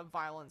there's a lot of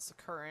violence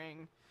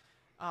occurring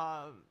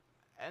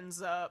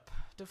ends up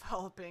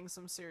developing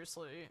some serious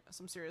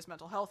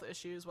mental health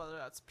issues, whether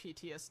that's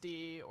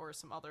PTSD or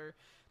some other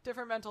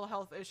different mental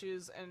health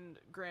issues, and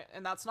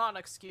that's not an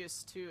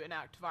excuse to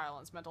enact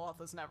violence. Mental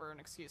health is never an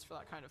excuse for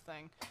that kind of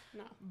thing.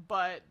 No.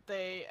 But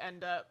they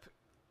end up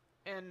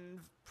in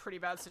pretty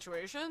bad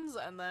situations,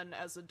 and then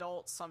as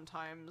adults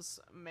sometimes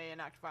may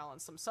enact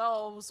violence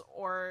themselves.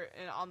 Or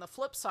on the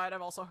flip side,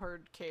 I've also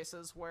heard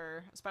cases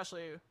where,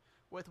 especially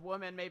with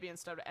women, maybe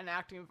instead of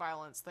enacting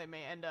violence, they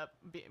may end up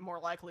more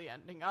likely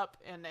ending up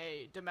in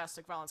a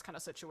domestic violence kind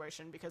of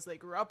situation because they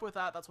grew up with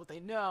that. That's what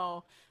they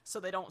know. So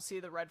they don't see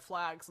the red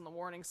flags and the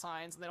warning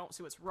signs, and they don't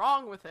see what's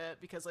wrong with it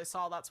because they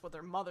saw that's what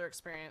their mother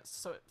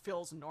experienced. So it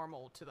feels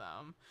normal to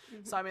them.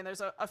 Mm-hmm. So, I mean,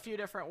 there's a few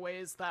different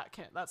ways that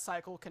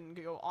cycle can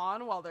go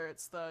on, whether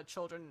it's the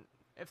children,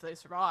 if they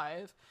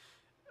survive,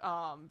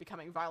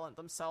 becoming violent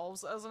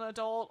themselves as an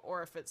adult,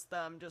 or if it's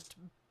them just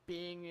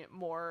being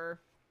more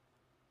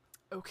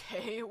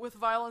okay with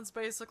violence,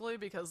 basically,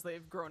 because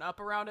they've grown up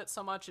around it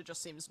so much, it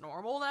just seems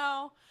normal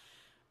now.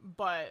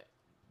 But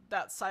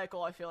that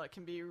cycle, I feel like,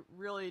 can be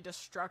really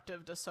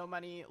destructive to so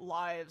many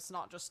lives,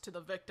 not just to the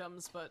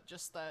victims, but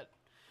just that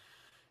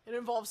it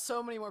involves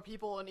so many more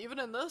people. And even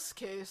in this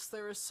case,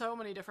 there were so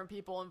many different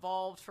people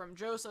involved, from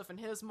Joseph and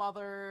his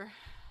mother,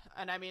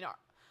 and I mean,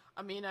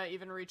 Amina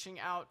even reaching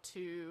out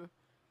to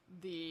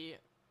the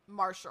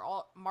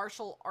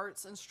martial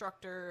arts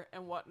instructor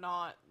and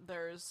whatnot.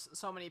 There's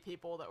so many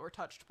people that were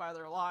touched by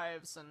their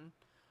lives, and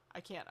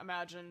I can't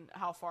imagine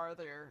how far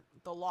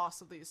the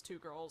loss of these two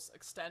girls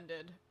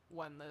extended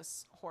when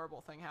this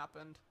horrible thing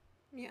happened.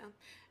 Yeah,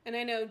 and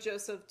I know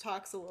Joseph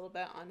talks a little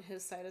bit on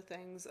his side of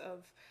things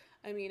of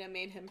Amina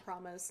made him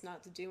promise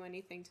not to do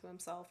anything to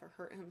himself or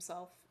hurt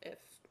himself if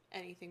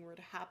anything were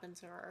to happen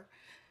to her,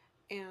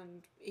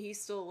 and he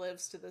still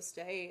lives to this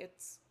day.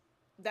 It's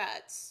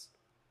that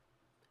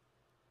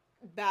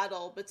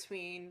battle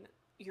between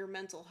your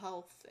mental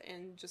health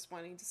and just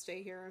wanting to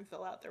stay here and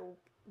fill out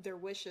their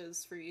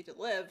wishes for you to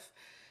live.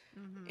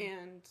 Mm-hmm.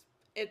 And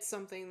it's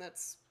something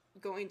that's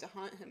going to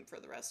haunt him for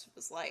the rest of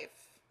his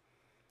life.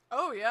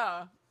 Oh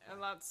yeah,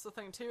 and that's the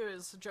thing too,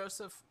 is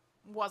Joseph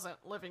wasn't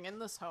living in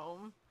this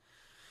home,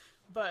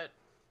 but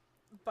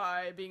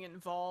by being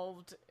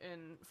involved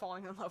in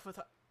falling in love with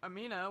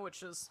Amina,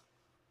 which is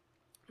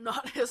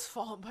not his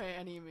fault by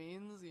any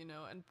means, you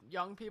know, and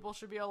young people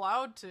should be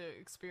allowed to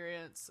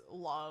experience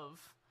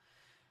love,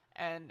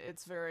 and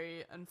it's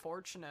very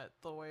unfortunate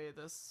the way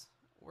this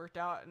worked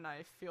out, and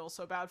I feel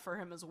so bad for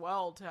him as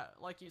well, to,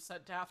 like you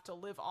said, to have to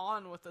live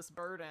on with this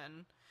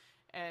burden,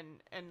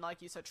 and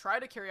like you said, try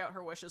to carry out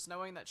her wishes,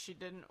 knowing that she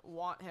didn't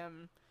want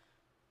him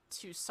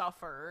to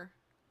suffer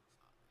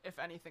if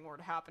anything were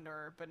to happen to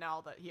her, but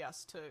now that he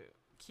has to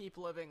keep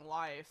living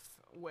life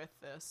with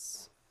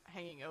this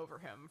hanging over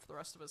him for the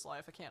rest of his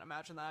life, I can't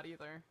imagine that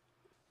either.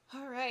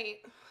 All right.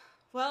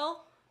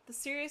 Well, the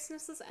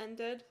seriousness has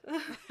ended.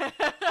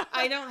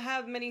 I don't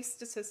have many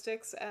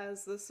statistics,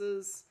 as this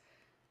is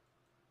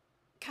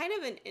kind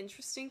of an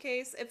interesting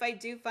case. If I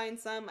do find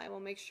some, I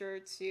will make sure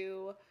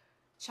to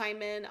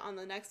chime in on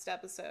the next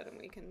episode, and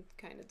we can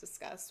kind of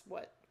discuss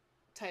what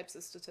types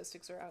of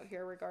statistics are out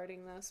here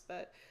regarding this.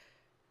 But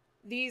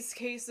these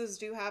cases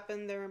do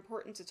happen. They're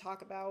important to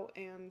talk about,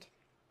 and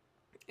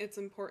it's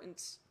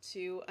important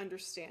to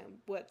understand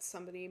what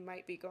somebody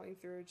might be going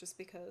through just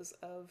because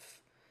of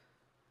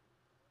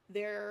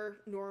their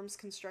norms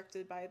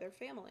constructed by their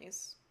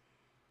families.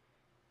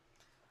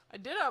 I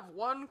did have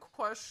one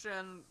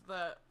question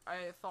that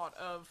I thought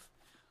of.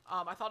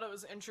 I thought it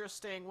was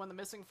interesting when the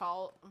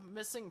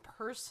missing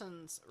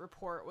persons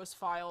report was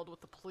filed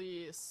with the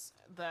police,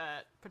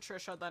 that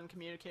Patricia then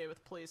communicated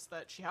with the police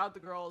that she had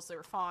the girls, they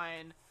were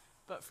fine,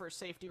 but for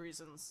safety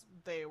reasons,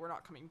 they were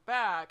not coming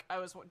back.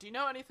 Do you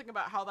know anything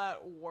about how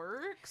that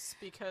works?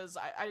 Because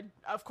I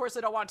of course,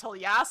 I don't want to tell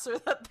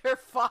Yasser that they're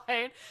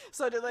fine.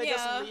 So do they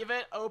just leave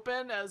it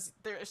open as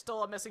there's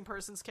still a missing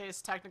persons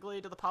case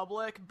technically to the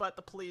public, but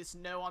the police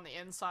know on the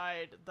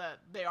inside that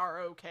they are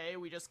okay?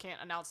 We just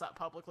can't announce that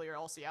publicly, or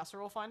else Yasser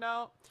will find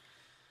out.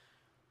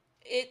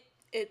 It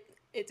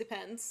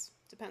depends.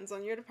 Depends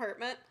on your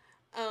department.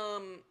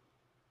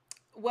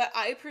 What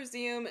I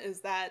presume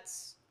is that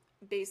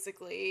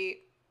basically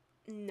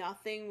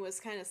nothing was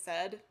kind of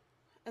said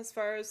as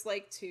far as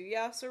like to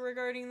Yasser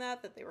regarding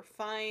that they were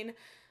fine.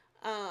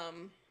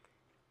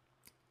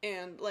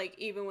 And like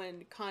even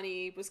when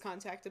Connie was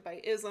contacted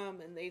by Islam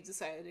and they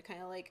decided to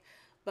kind of like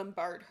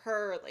bombard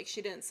her, like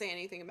she didn't say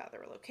anything about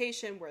their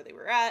location, where they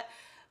were at.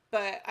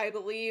 But I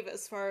believe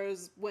as far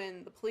as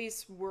when the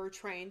police were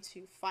trying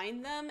to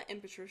find them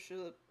and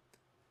Patricia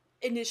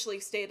initially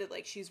stated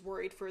like she's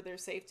worried for their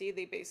safety,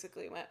 they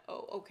basically went,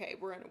 oh, okay,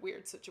 we're in a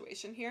weird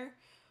situation here.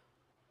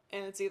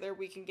 And it's either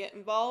we can get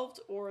involved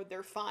or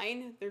they're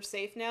fine, they're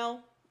safe now.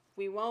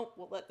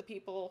 We'll let the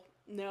people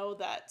know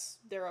that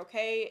they're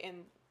okay and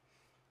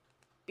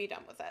be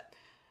done with it.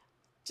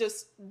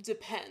 Just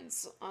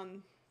depends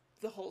on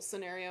the whole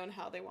scenario and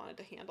how they wanted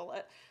to handle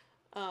it.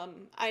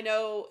 I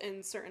know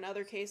in certain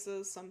other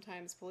cases,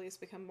 sometimes police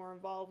become more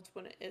involved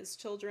when it is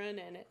children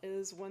and it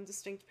is one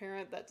distinct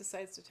parent that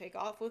decides to take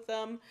off with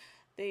them.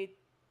 They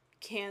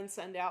can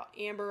send out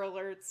Amber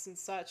Alerts and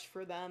such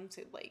for them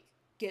to like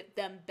get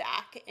them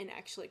back and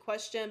actually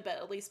question, but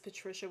at least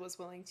Patricia was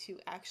willing to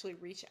actually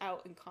reach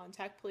out and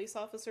contact police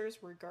officers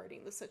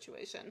regarding the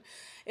situation.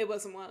 It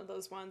wasn't one of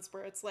those ones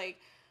where it's like,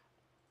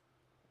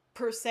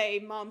 per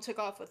se, mom took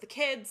off with the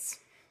kids,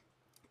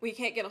 we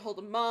can't get a hold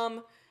of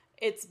mom.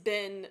 It's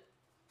been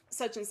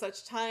such and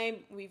such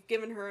time. We've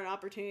given her an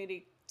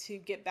opportunity to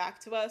get back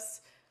to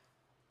us.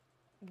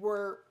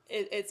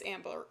 It's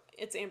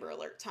Amber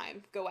Alert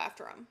time. Go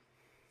after them.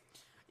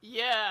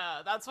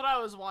 Yeah, that's what I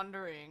was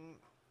wondering.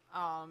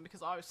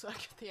 Because obviously I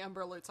get the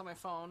Amber Alerts on my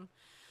phone,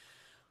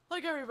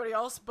 like everybody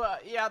else.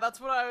 But yeah,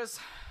 that's what I was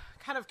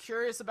kind of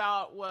curious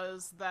about,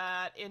 was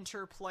that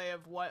interplay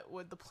of what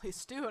would the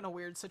police do in a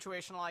weird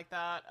situation like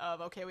that,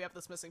 of, okay, we have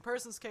this missing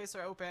persons case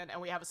are open,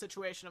 and we have a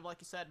situation of, like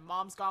you said,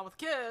 mom's gone with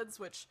kids,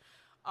 which,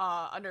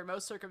 under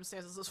most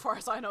circumstances, as far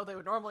as I know, they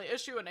would normally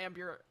issue an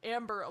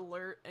Amber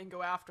Alert and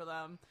go after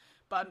them.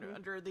 But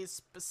under these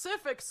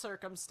specific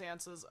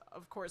circumstances,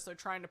 of course, they're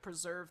trying to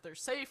preserve their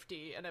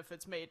safety, and if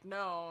it's made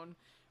known,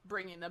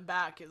 bringing them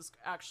back is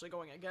actually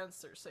going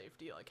against their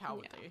safety. Like, how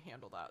would they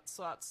handle that?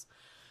 So that's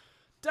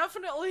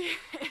definitely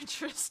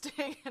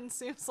interesting, and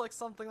seems like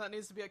something that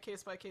needs to be a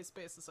case-by-case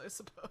basis, I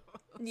suppose.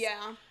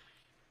 Yeah.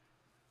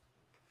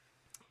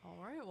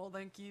 Alright, well,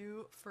 thank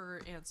you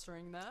for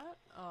answering that.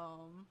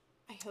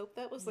 I hope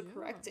that was the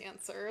correct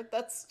answer.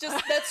 That's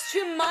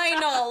to my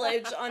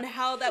knowledge on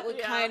how that would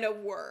kind of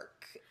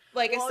work.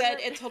 Like I said,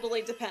 it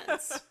totally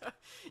depends.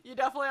 You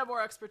definitely have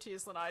more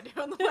expertise than I do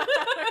in the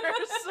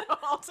matter, so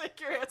I'll take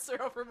your answer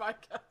over my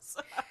guess.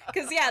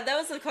 Because, yeah, that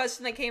was the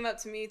question that came up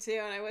to me, too,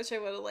 and I wish I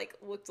would have, like,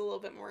 looked a little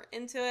bit more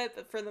into it,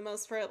 but for the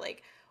most part,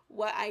 like,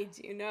 what I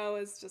do know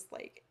is just,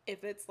 like,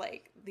 if it's,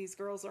 like, these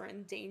girls are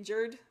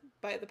endangered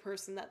by the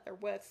person that they're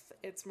with,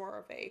 it's more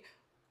of a,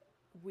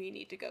 we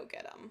need to go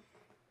get them.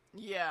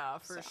 Yeah,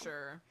 for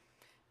sure.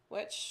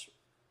 Which,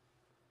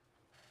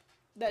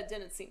 that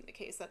didn't seem the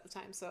case at the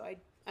time, so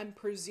I'm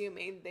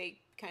presuming they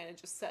kind of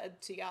just said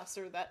to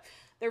Yasser that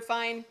they're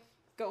fine,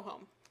 go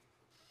home.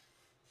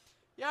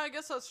 Yeah, I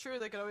guess that's true.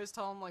 They could always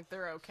tell them, like,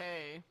 they're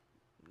okay.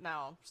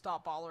 Now,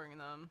 stop bothering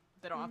them.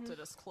 They don't have to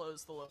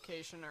disclose the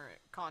location or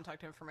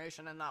contact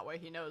information, and that way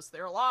he knows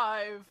they're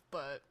alive,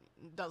 but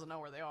doesn't know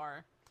where they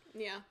are.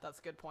 Yeah. That's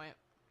a good point.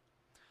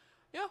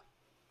 Yeah.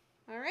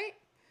 All right.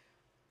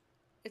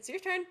 It's your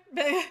turn.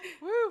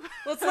 Woo!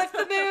 Let's lift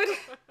the mood.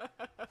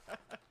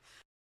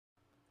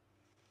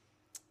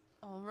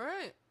 All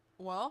right.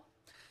 Well,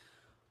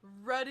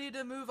 ready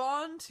to move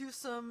on to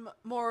some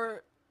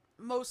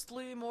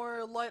mostly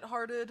more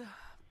lighthearted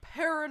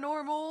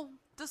paranormal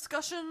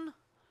discussion?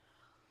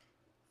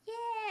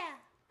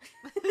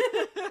 Yeah.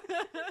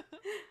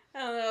 I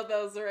don't know if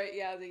that was the right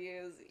to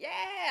use.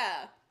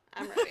 Yeah.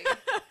 I'm ready.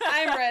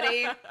 I'm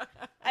ready.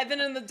 I've been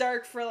in the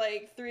dark for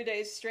like 3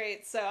 days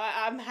straight, so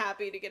I'm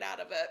happy to get out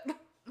of it.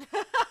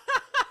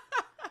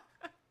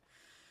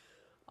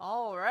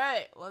 All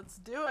right, let's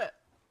do it.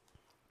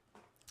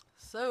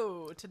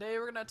 So, today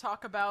we're going to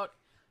talk about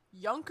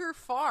Yunker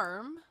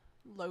Farm,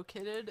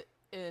 located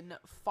in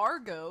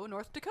Fargo,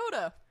 North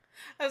Dakota.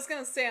 I was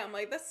going to say, I'm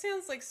like, that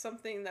sounds like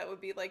something that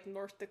would be like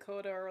North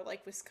Dakota or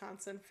like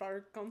Wisconsin,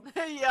 Fargo.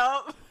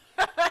 Yup,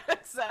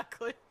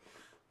 exactly.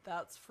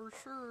 That's for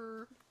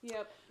sure.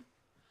 Yep.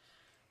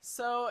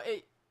 So,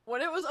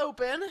 when it was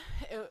open,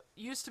 it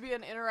used to be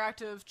an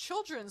interactive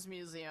children's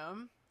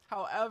museum.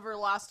 However,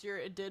 last year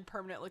it did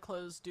permanently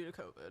close due to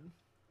COVID.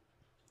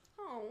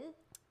 Oh.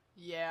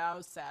 Yeah, I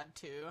was sad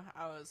too.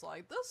 I was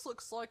like, this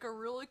looks like a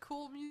really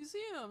cool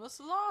museum. This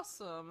is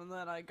awesome. And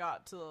then I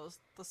got to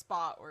the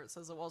spot where it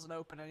says it wasn't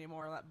open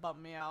anymore, and that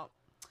bummed me out.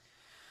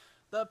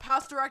 The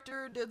past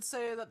director did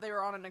say that they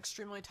were on an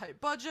extremely tight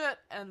budget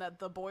and that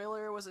the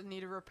boiler was in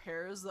need of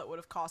repairs that would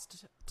have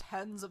cost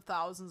tens of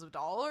thousands of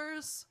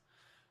dollars.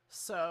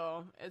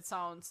 So it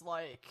sounds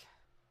like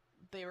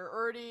they were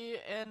already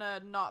in a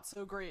not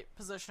so great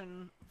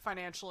position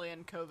financially,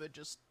 and COVID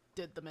just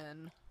did them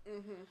in.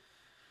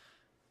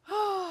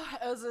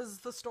 As is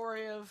the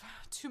story of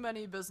too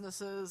many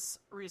businesses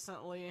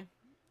recently.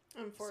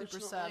 Unfortunately,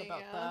 super sad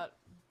about that,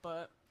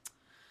 but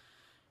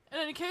in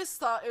any case,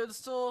 thought it would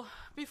still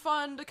be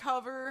fun to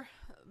cover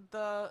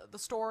the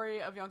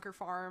story of Yunker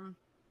Farm,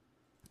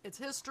 its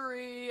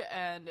history,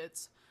 and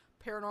its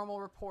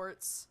paranormal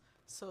reports,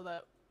 so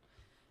that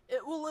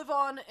it will live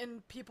on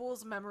in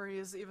people's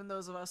memories, even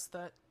those of us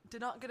that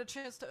did not get a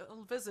chance to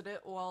visit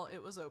it while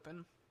it was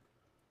open.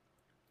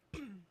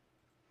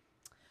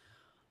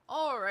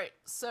 Alright,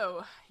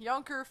 so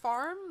Yunker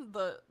Farm,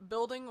 the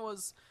building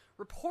was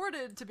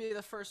reported to be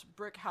the first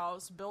brick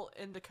house built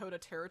in Dakota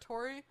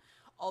Territory,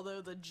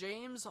 although the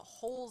James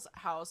Holes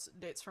house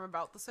dates from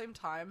about the same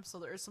time, so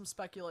there is some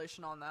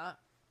speculation on that.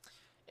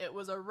 It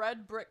was a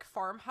red brick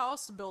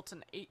farmhouse built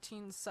in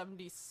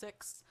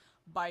 1876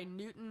 by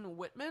Newton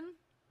Whitman.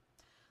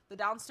 The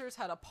downstairs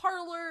had a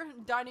parlor,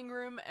 dining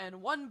room,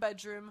 and 1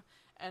 bedroom,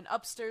 and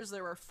upstairs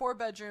there were 4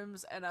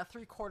 bedrooms and a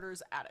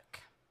 3/4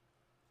 attic.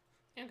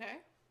 Okay.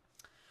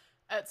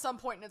 At some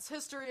point in its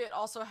history, it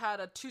also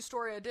had a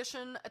 2-story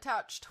addition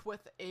attached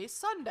with a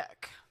sun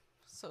deck.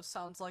 So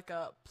sounds like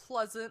a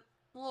pleasant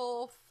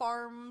little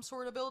farm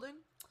sort of building.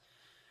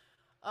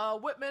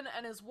 Whitman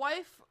and his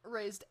wife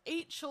raised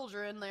 8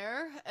 children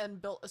there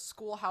and built a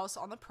schoolhouse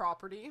on the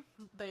property.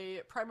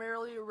 They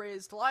primarily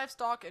raised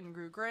livestock and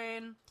grew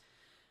grain.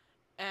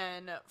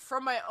 And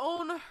from my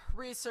own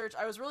research,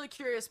 I was really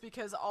curious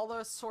because all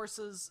the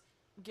sources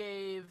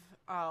gave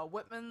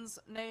Whitman's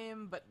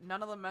name, but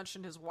none of them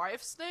mentioned his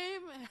wife's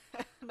name,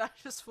 and I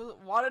just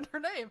wanted her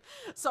name.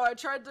 So I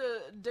tried to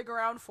dig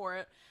around for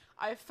it.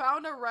 I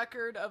found a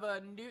record of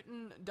a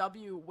Newton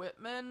W.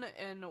 Whitman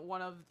in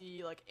one of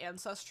the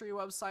ancestry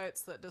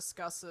websites that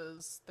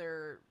discusses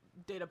their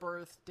date of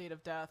birth, date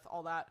of death,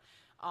 all that,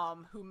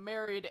 who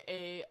married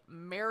a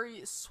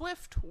Mary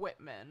Swift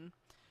Whitman.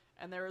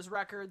 And there was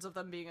records of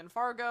them being in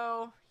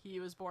Fargo. He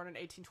was born in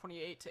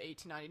 1828 to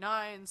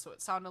 1899, so it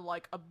sounded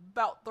like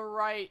about the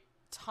right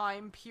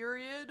time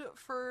period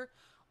for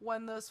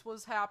when this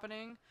was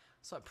happening.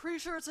 So I'm pretty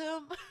sure it's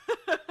him,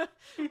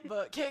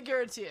 but can't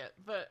guarantee it.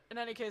 But in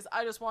any case,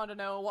 I just wanted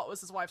to know what was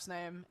his wife's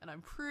name, and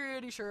I'm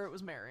pretty sure it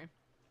was Mary.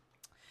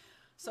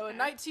 So in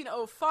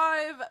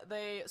 1905,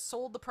 they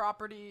sold the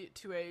property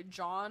to a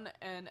John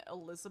and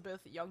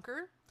Elizabeth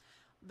Yunker.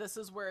 This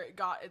is where it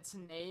got its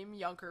name,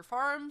 Yunker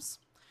Farms.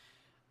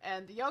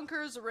 And the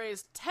Yunkers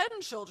raised 10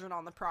 children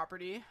on the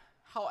property.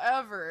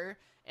 However,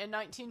 in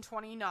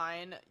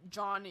 1929,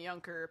 John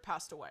Yunker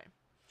passed away.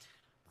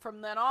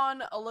 From then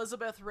on,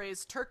 Elizabeth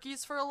raised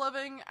turkeys for a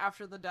living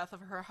after the death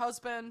of her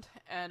husband,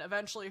 and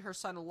eventually her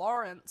son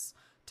Lawrence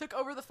took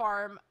over the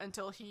farm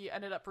until he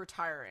ended up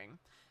retiring.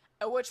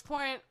 At which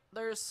point,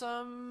 there's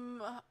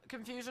some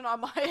confusion on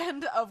my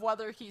end of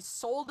whether he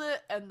sold it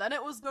and then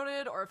it was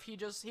donated, or if he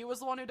was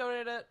the one who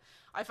donated it.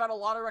 I found a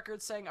lot of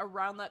records saying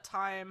around that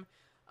time,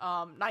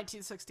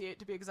 1968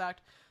 to be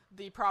exact,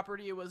 the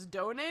property was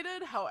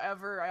donated.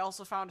 However, I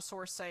also found a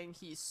source saying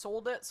he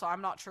sold it, so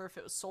I'm not sure if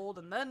it was sold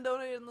and then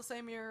donated in the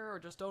same year or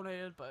just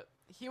donated, but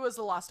he was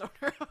the last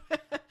owner of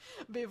it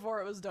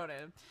before it was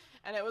donated.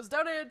 And it was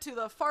donated to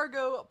the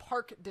Fargo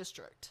Park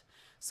District.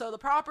 So the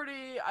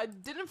property, I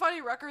didn't find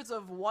any records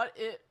of what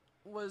it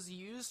was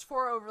used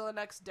for over the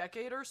next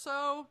decade or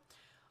so,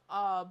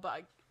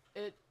 but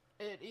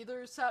it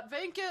either sat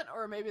vacant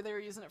or maybe they were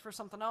using it for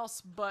something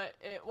else, but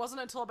it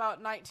wasn't until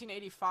about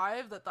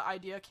 1985 that the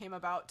idea came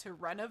about to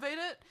renovate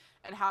it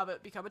and have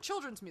it become a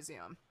children's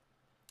museum.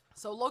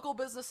 So local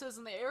businesses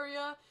in the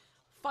area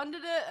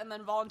funded it, and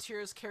then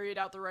volunteers carried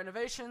out the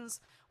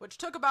renovations, which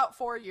took about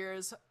 4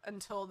 years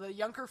until the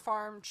Yunker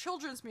Farm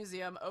Children's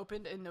Museum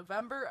opened in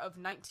November of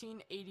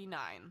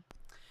 1989.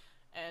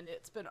 And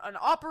it's been an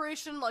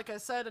operation, like I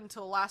said,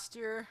 until last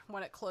year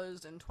when it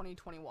closed in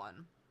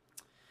 2021.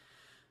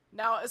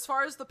 Now, as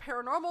far as the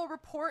paranormal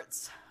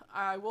reports,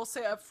 I will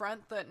say up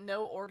front that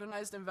no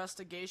organized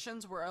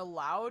investigations were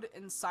allowed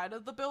inside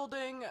of the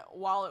building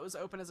while it was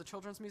open as a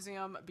children's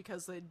museum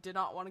because they did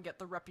not want to get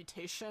the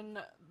reputation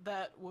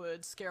that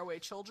would scare away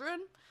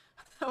children,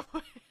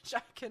 which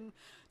I can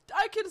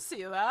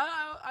see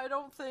that. I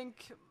don't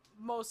think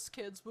most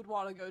kids would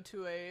want to go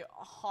to a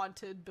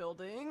haunted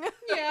building.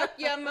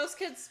 Yeah, most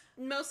kids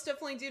most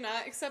definitely do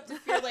not, except if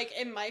you're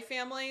in my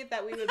family,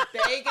 that we would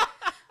beg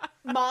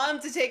Mom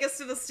to take us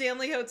to the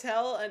Stanley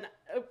Hotel, and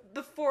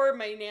before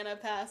my Nana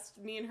passed,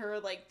 me and her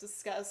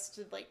discussed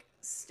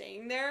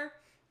staying there.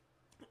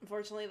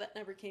 Unfortunately, that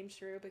never came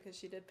true because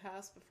she did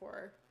pass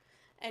before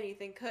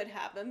anything could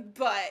happen,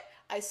 but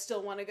I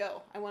still want to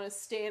go. I want to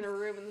stay in a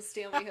room in the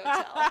Stanley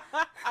Hotel.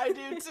 I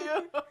do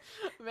too.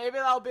 Maybe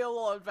that'll be a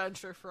little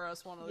adventure for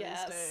us one of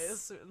these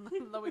days.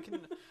 And then we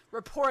can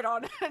report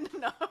on it.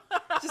 No.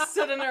 Just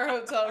sit in our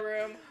hotel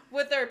room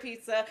with our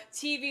pizza.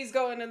 TV's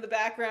going in the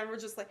background. We're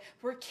just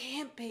we're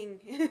camping.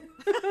 We're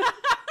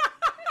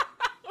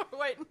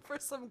waiting for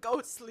some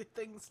ghostly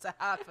things to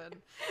happen.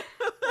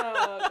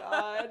 Oh,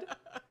 God.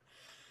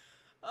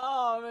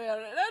 Oh, man.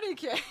 In any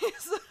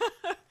case...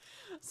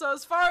 So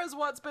as far as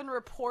what's been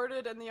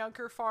reported in the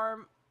Yunker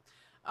farm,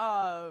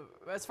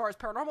 as far as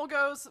paranormal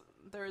goes,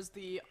 there's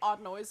the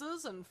odd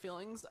noises and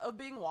feelings of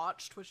being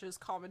watched, which is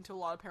common to a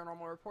lot of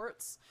paranormal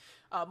reports.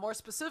 More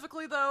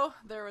specifically, though,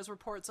 there was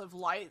reports of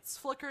lights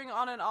flickering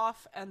on and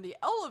off, and the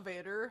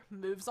elevator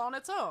moves on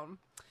its own.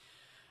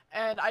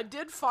 And I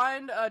did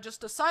find,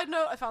 just a side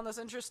note, I found this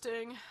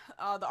interesting.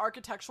 The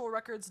architectural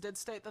records did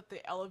state that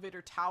the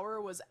elevator tower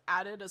was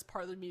added as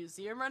part of the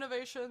museum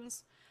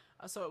renovations.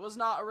 So it was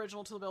not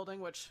original to the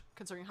building, which,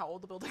 considering how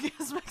old the building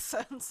is, makes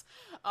sense.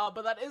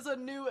 But that is a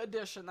new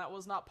addition that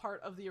was not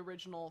part of the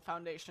original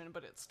foundation,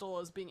 but it still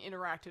is being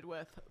interacted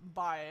with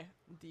by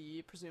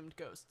the presumed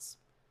ghosts.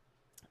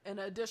 In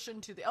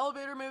addition to the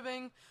elevator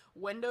moving,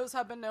 windows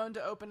have been known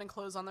to open and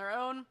close on their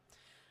own.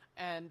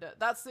 And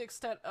that's the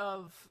extent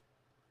of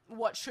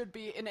what should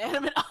be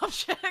inanimate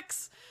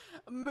objects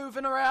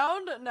moving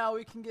around. Now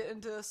we can get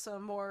into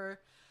some more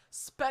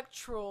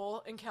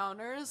spectral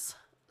encounters.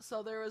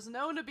 So there was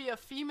known to be a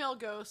female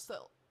ghost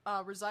that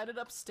resided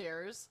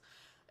upstairs.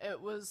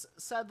 It was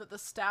said that the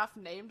staff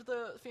named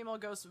the female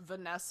ghost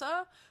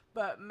Vanessa,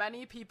 but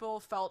many people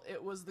felt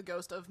it was the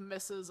ghost of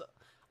Mrs.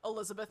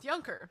 Elizabeth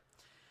Yunker.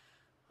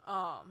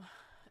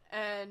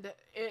 And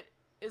it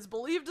is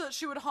believed that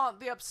she would haunt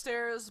the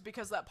upstairs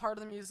because that part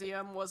of the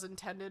museum was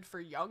intended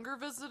for younger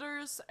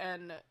visitors,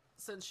 and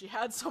since she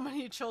had so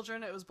many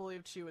children, it was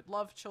believed she would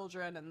love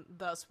children and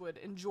thus would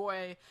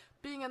enjoy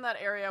being in that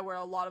area where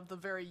a lot of the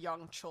very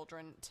young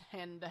children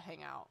tend to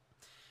hang out.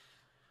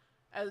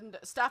 And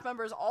staff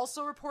members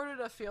also reported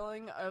a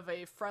feeling of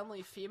a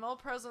friendly female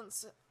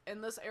presence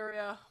in this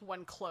area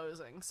when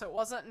closing. So it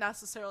wasn't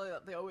necessarily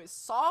that they always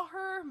saw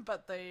her,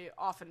 but they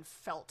often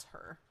felt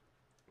her.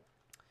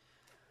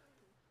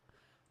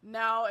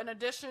 Now, in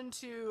addition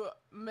to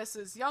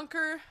Mrs.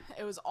 Yunker,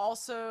 it was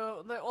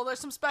also... Well, there's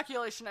some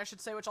speculation, I should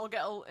say, which I'll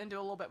get into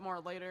a little bit more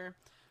later.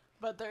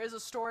 But there is a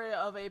story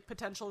of a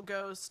potential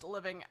ghost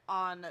living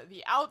on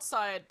the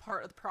outside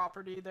part of the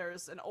property.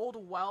 There's an old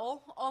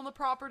well on the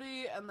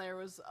property, and there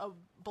was a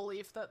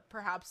belief that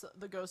perhaps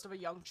the ghost of a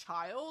young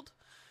child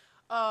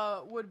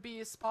would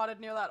be spotted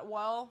near that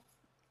well.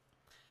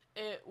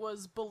 It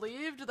was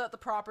believed that the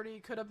property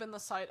could have been the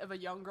site of a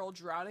young girl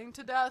drowning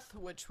to death,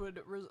 which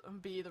would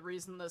be the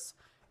reason this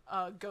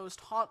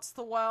ghost haunts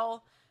the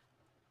well.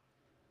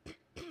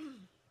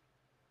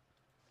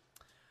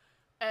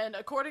 And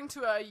according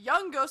to a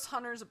young ghost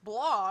hunter's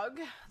blog,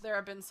 there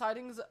have been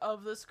sightings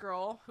of this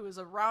girl who is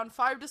around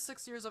 5 to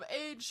 6 years of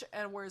age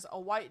and wears a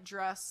white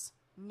dress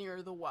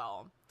near the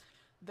well.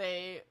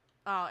 They,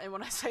 and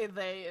when I say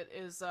they, it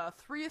is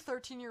 3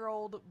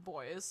 13-year-old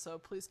boys, so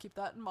please keep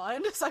that in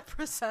mind as I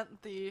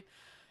present the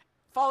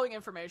following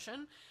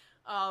information.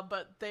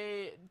 But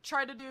they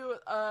tried to do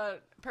a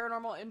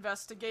paranormal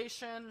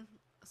investigation,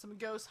 some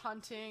ghost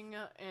hunting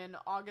in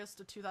August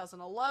of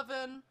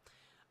 2011.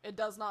 It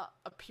does not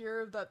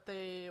appear that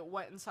they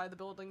went inside the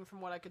building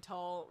from what I could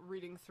tell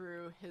reading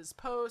through his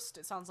post.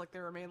 It sounds like they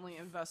were mainly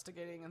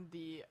investigating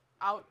the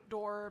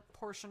outdoor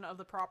portion of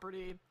the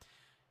property.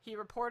 He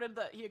reported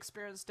that he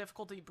experienced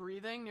difficulty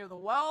breathing near the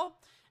well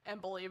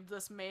and believed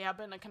this may have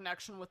been a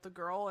connection with the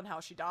girl and how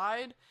she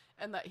died,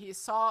 and that he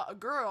saw a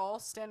girl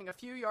standing a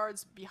few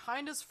yards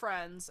behind his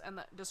friends and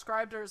that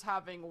described her as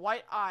having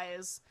white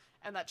eyes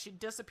and that she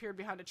disappeared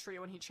behind a tree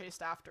when he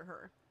chased after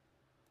her.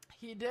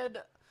 He did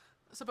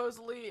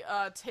supposedly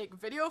take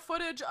video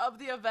footage of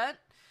the event,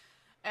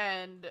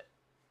 and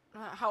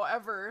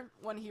however,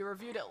 when he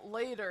reviewed it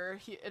later,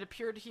 it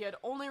appeared he had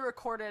only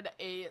recorded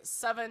a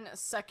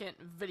 7-second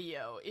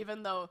video,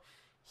 even though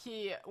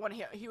when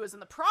he was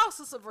in the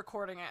process of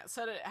recording it,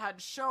 said it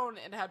had shown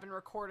it had been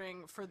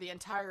recording for the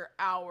entire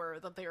hour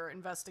that they were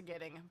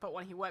investigating, but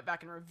when he went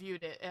back and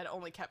reviewed it, it had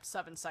only kept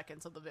 7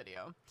 seconds of the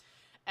video.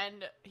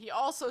 And he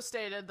also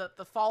stated that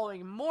the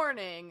following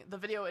morning, the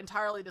video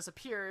entirely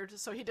disappeared,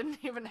 so he didn't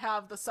even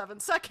have the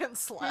 7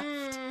 seconds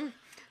left.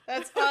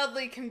 That's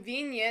oddly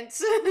convenient.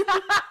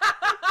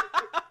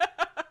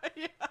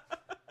 Yeah.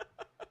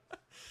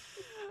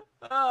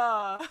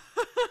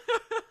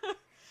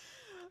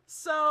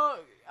 So,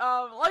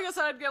 like I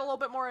said, I'd get a little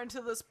bit more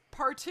into this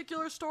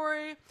particular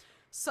story.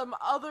 Some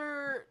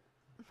other...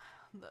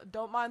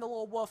 Don't mind the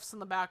little woofs in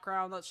the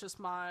background. That's just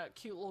my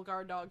cute little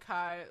guard dog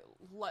Kai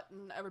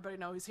letting everybody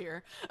know he's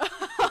here. As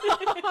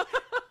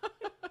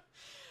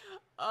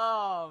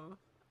I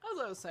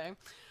was saying,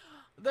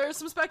 there's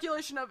some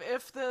speculation of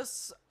if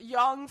this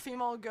young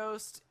female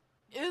ghost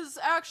is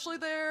actually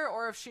there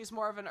or if she's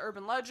more of an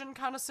urban legend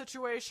kind of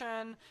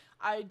situation.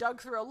 I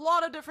dug through a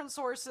lot of different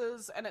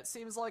sources, and it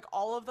seems like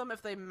all of them,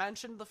 if they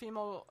mentioned the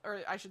female, or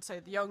I should say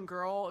the young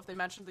girl, if they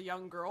mentioned the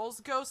young girl's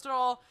ghost at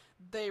all,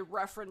 they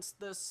referenced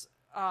this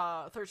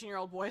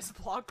 13-year-old boy's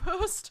blog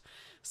post.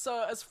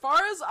 So as far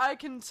as I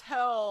can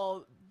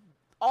tell,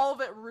 all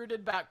of it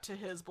rooted back to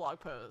his blog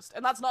post.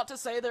 And that's not to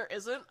say there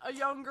isn't a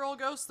young girl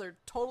ghost. There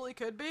totally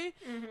could be.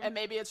 And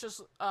maybe it's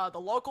just the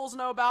locals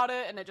know about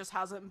it and it just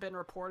hasn't been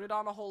reported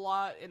on a whole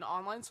lot in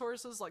online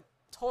sources. Like,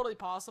 totally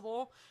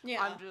possible.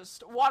 Yeah. I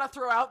just want to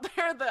throw out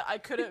there that I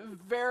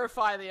couldn't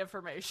verify the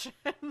information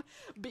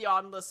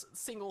beyond this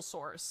single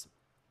source.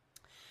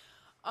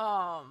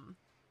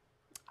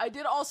 I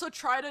did also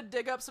try to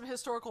dig up some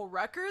historical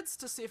records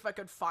to see if I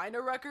could find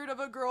a record of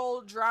a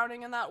girl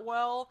drowning in that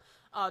well,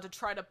 to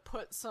try to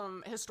put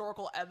some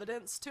historical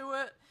evidence to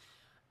it.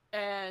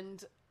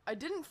 And I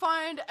didn't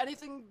find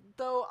anything,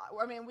 though.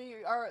 I mean,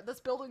 this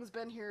building's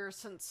been here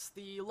since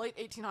the late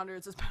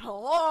 1800s. It's been a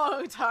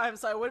long time,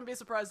 so I wouldn't be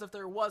surprised if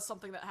there was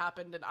something that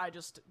happened and I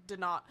just did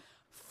not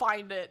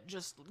find it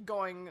just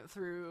going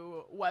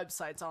through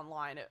websites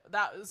online.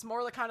 That is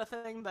more the kind of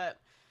thing that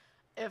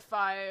if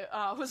I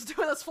was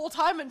doing this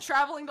full-time and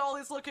traveling to all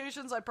these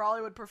locations, I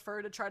probably would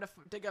prefer to try to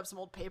dig up some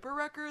old paper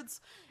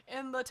records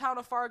in the town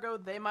of Fargo.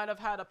 They might have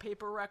had a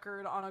paper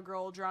record on a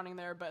girl drowning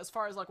there, but as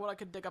far as like what I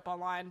could dig up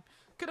online,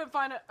 couldn't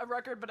find a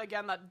record, but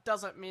again, that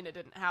doesn't mean it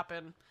didn't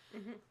happen.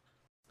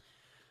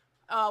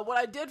 What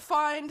I did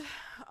find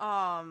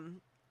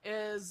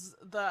is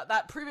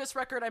that previous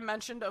record I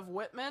mentioned of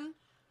Whitman.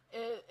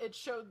 It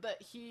showed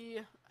that he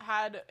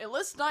had at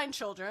least 9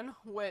 children,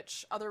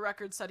 which other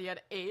records said he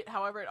had 8.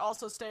 However, it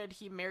also stated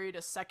he married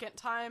a second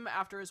time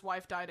after his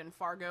wife died in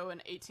Fargo in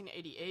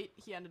 1888.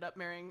 He ended up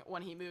marrying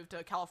when he moved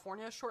to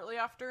California shortly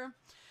after.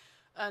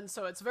 And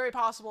so it's very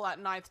possible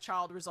that 9th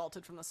child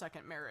resulted from the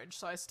second marriage.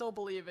 So I still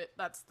believe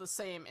that's the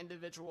same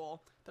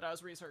individual that I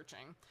was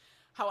researching.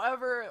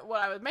 However,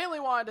 what I mainly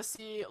wanted to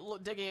see,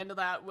 digging into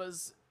that,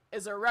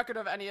 is there a record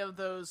of any of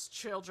those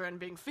children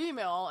being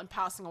female and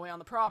passing away on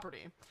the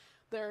property?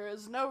 There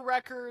is no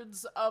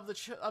records of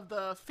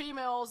the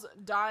females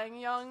dying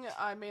young.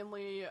 I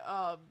mainly,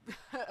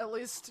 at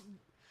least,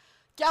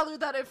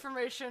 gathered that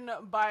information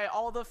by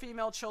all the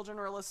female children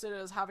were listed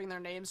as having their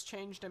names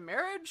changed in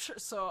marriage,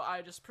 so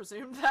I just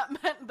presumed that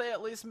meant they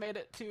at least made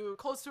it to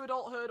close to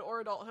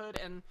adulthood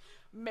and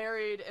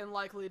married and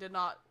likely did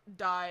not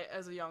die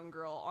as a young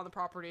girl on the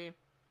property.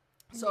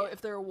 So if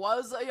there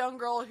was a young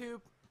girl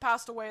who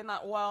passed away in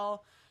that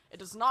well, it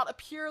does not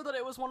appear that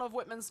it was one of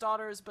Whitman's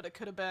daughters, but it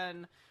could have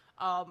been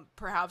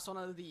perhaps one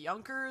of the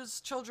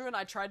Yunker's children.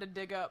 I tried to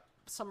dig up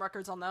some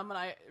records on them and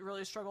I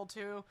really struggled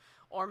to.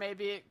 Or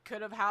maybe it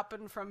could have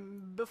happened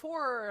from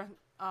before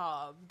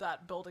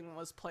that building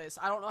was placed.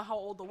 I don't know how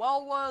old the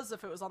well was,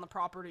 if it was on the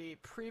property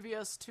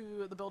previous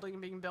to the building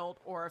being built,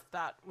 or if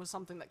that was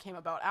something that came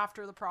about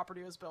after the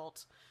property was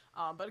built.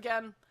 But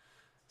again,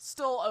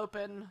 still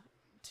open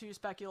to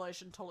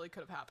speculation, totally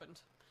could have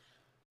happened.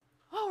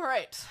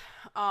 Alright,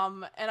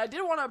 and I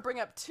did want to bring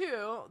up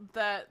too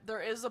that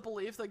there is a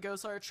belief that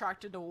ghosts are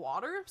attracted to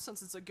water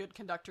since it's a good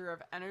conductor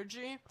of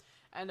energy,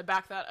 and to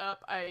back that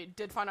up, I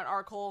did find an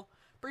article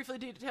briefly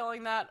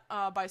detailing that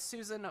by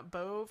Susan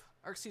Bove,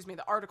 or excuse me,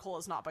 the article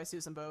is not by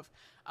Susan Bove,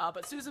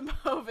 but Susan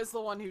Bove is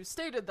the one who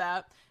stated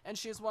that, and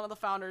she is one of the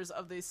founders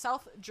of the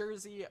South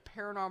Jersey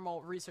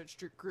Paranormal Research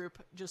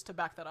Group, just to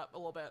back that up a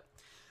little bit.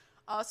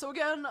 So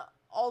again,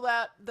 all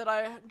that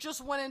I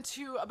just went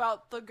into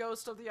about the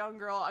ghost of the young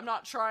girl, I'm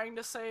not trying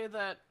to say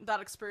that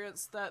that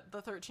experience that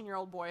the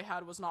 13-year-old boy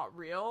had was not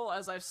real.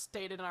 As I've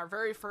stated in our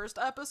very first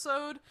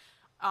episode,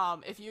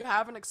 if you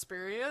have an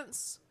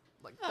experience,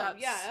 like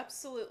that's... yeah,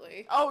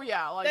 absolutely. Oh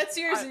yeah, like that's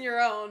yours and your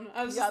own.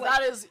 I was just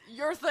that is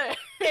your thing.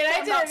 And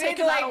I didn't mean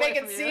to like make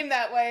it you. seem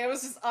that way. It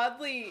was just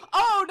oddly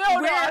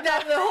weird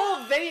that the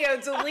whole video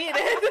deleted.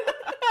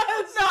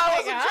 I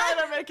wasn't trying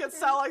to make it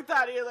sound like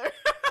that either.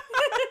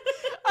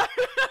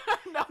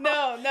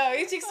 No,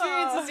 each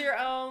experience is your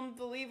own.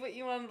 Believe what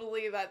you want to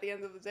believe at the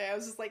end of the day. I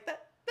was just like,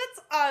 that's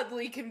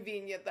oddly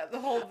convenient that the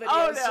whole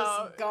video is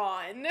just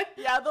gone.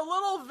 Yeah,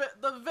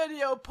 the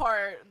video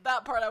part,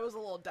 that part I was a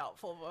little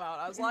doubtful about.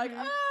 I was like,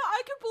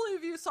 I could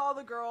believe you saw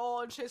the girl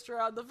and chased her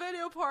around. The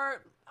video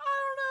part, I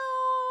don't know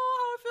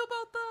how I feel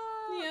about that.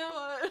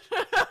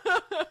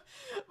 Yeah.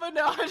 But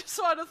no, I just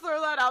wanted to throw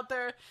that out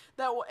there.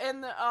 That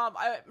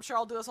I'm sure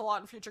I'll do this a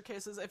lot in future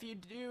cases. If you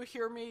do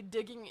hear me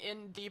digging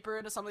in deeper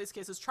into some of these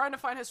cases, trying to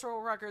find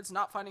historical records,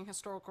 not finding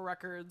historical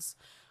records,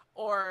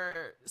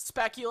 or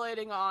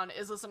speculating on,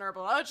 is this an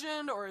urban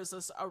legend or is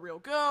this a real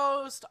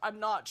ghost? I'm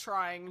not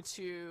trying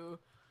to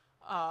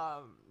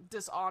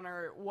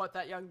dishonor what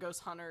that young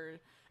ghost hunter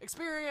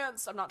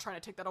experienced. I'm not trying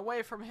to take that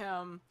away from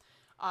him.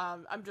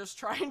 I'm just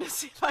trying to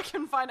see if I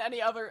can find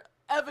any other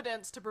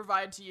evidence to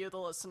provide to you, the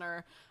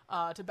listener,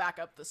 to back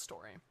up this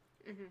story.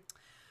 Mm-hmm.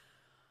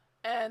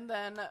 And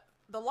then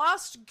the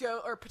last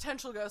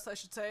potential ghost, I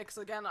should say, because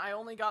again, I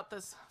only got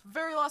this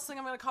very last thing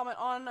I'm going to comment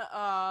on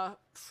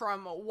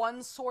from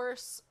one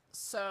source,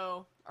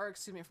 from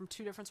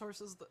two different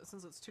sources,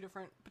 since it's two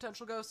different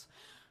potential ghosts,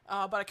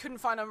 but I couldn't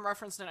find them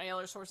referenced in any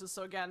other sources,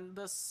 so again,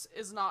 this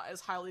is not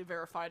as highly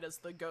verified as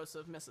the ghost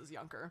of Mrs.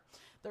 Yunker.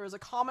 There was a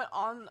comment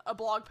on a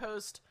blog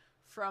post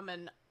from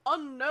an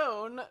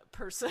unknown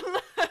person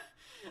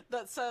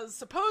that says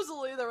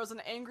supposedly there was an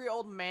angry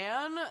old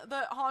man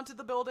that haunted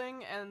the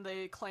building, and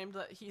they claimed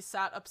that he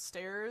sat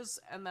upstairs,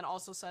 and then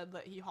also said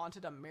that he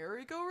haunted a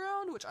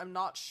merry-go-round, which I'm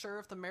not sure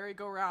if the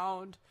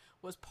merry-go-round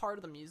was part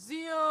of the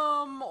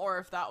museum or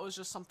if that was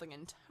just something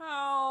in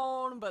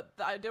town, but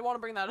I did want to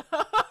bring that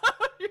up.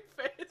 Your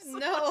face.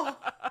 No.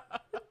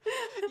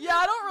 Yeah,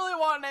 I don't really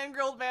want an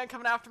angry old man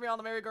coming after me on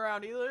the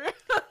merry-go-round either.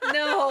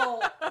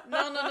 No.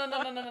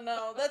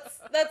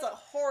 That's a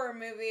horror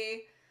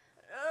movie.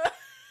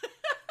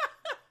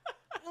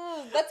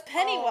 Ooh, that's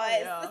Pennywise.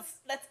 Oh, yeah.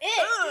 That's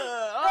it.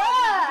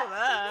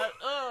 That.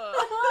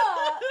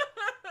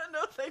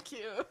 No, thank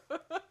you.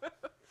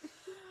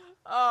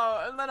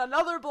 Oh, and then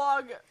another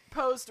blog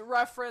post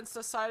referenced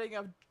a sighting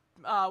of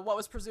what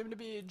was presumed to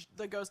be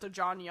the ghost of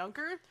John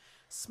Yunker,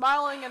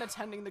 smiling and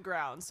attending the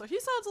grounds. So he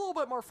sounds a little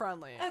bit more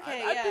friendly.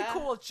 Okay, I'd be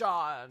cool with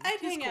John. I'd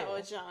hang out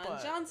with John.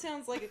 But... John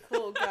sounds like a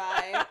cool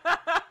guy.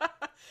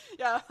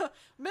 Yeah,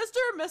 Mr.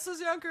 and Mrs.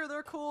 Yunker,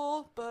 they're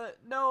cool, but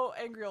no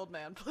angry old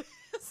man, please.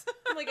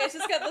 Like, I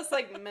just got this,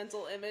 like,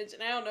 mental image,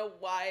 and I don't know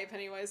why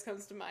Pennywise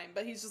comes to mind,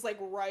 but he's just, like,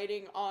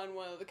 riding on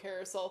one of the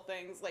carousel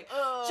things, like,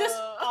 just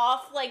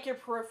off, like, your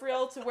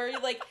peripheral to where you,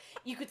 like,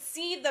 you could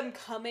see them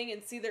coming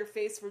and see their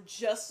face for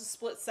just a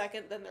split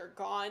second, then they're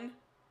gone.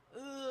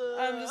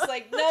 I'm just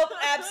like, nope,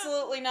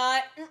 absolutely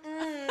not.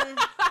 Mm-mm.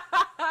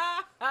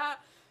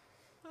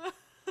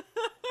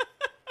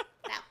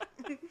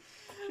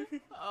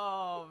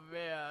 Oh,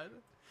 man.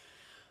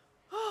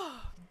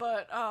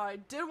 But I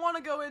did want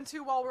to go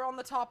into, while we're on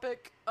the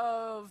topic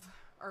of,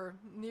 or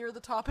near the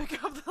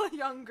topic of the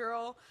young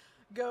girl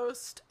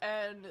ghost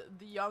and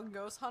the young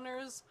ghost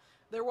hunters,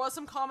 there was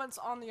some comments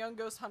on the young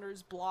ghost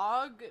hunters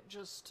blog,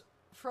 just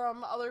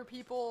from other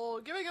people,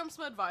 giving him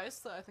some advice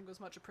that I think was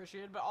much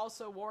appreciated, but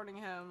also warning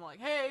him, like,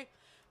 hey,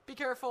 be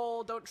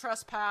careful, don't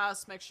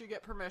trespass, make sure you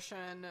get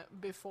permission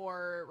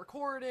before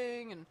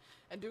recording,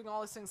 and doing all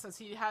these things, since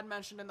he had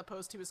mentioned in the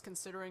post he was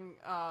considering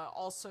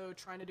also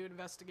trying to do an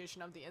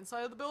investigation of the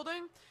inside of the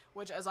building,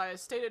 which, as I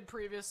stated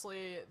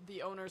previously,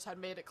 the owners had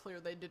made it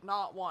clear they did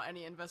not want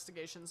any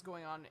investigations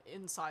going on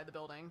inside the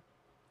building.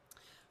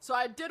 So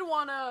I did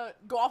want to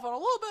go off on a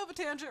little bit of a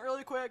tangent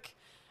really quick,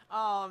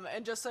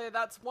 and just say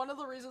that's one of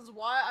the reasons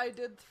why I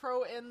did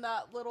throw in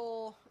that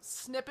little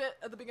snippet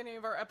at the beginning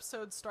of our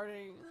episode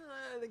starting,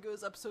 I think it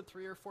was episode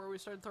 3 or 4, we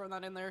started throwing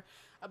that in there,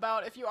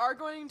 about if you are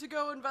going to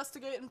go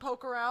investigate and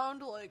poke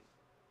around, like,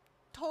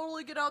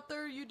 totally get out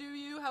there, you do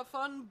you, have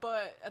fun,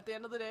 but at the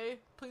end of the day,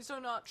 please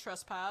do not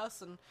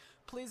trespass, and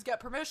please get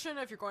permission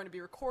if you're going to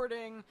be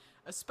recording,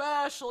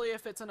 especially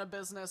if it's in a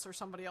business or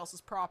somebody else's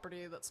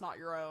property that's not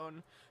your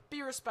own.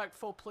 Be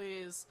respectful,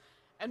 please,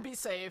 and be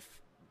safe.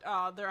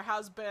 There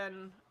has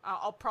been,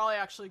 I'll probably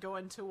actually go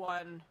into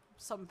one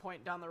some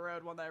point down the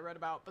road, one that I read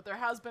about, but there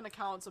has been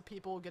accounts of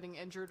people getting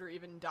injured or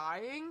even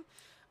dying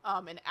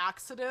in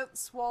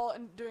accidents while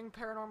doing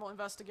paranormal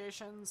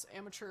investigations,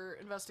 amateur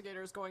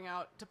investigators going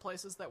out to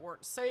places that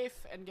weren't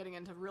safe and getting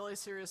into really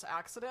serious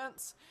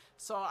accidents.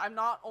 So I'm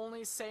not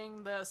only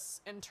saying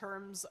this in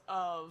terms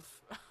of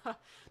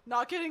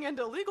not getting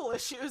into legal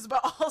issues,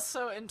 but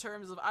also in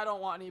terms of I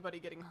don't want anybody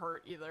getting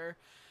hurt either,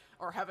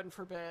 or heaven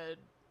forbid,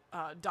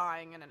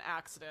 dying in an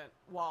accident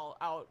while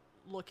out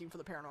looking for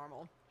the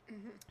paranormal.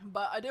 Mm-hmm.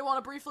 But I did want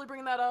to briefly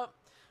bring that up,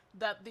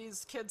 that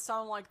these kids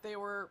sound like they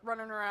were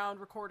running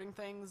around recording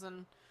things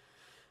and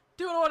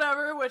doing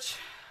whatever, which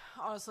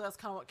honestly that's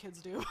kind of what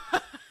kids do.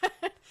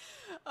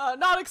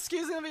 Not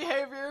excusing the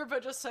behavior,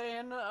 but just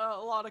saying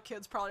a lot of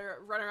kids probably are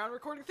running around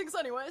recording things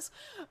anyways.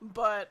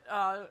 But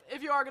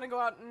if you are going to go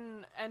out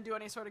and do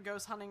any sort of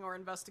ghost hunting or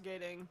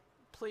investigating,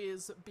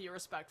 please be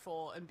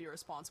respectful and be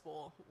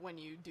responsible when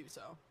you do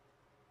so.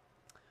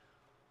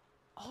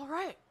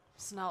 Alright,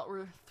 so now that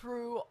we're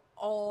through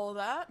all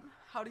that,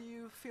 how do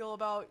you feel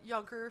about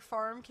Yunker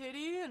Farm,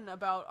 Katie, and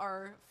about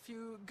our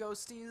few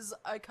ghosties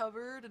I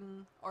covered,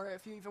 or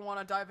if you even want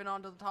to dive in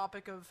onto the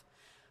topic of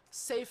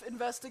safe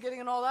investigating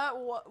and all that,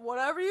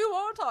 whatever you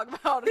want to talk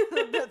about.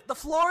 The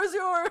floor is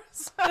yours.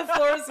 The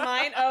floor is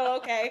mine? Oh,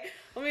 okay.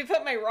 Let me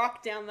put my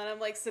rock down, then I'm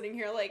like sitting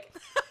here like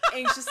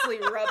anxiously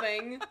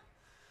rubbing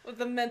with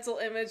the mental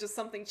image of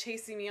something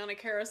chasing me on a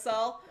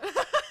carousel.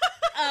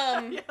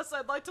 Yes,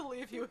 I'd like to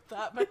leave you with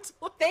that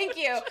mental Thank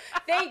you.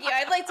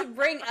 I'd like to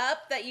bring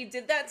up that you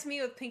did that to me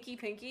with Pinky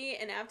Pinky,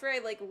 and after I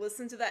like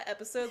listened to that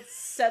episode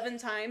 7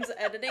 times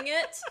editing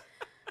it,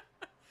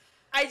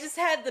 I just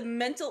had the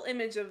mental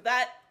image of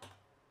that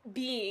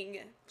being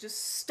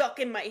just stuck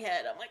in my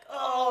head. I'm like,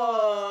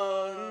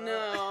 oh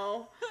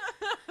no.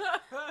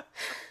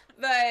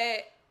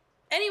 But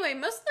anyway,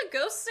 most of the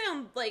ghosts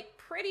sound like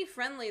pretty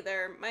friendly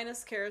there,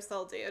 minus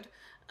Carousel Dude.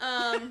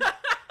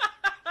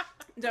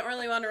 Don't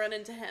really want to run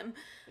into him.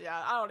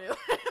 Yeah, I don't either.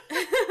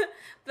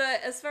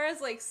 But as far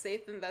as like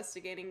safe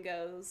investigating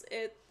goes,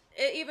 it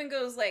even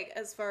goes like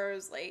as far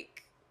as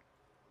like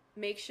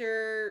make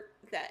sure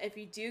that if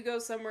you do go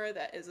somewhere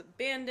that is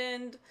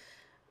abandoned,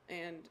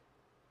 and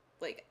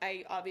like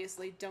I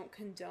obviously don't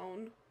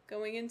condone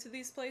going into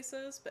these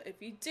places, but if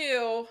you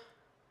do,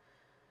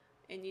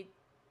 and you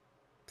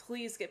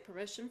please get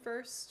permission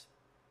first.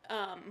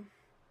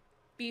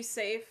 Be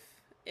safe.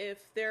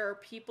 If there are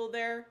people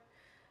there,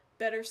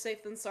 better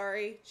safe than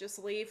sorry.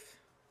 Just leave.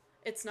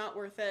 It's not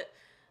worth it.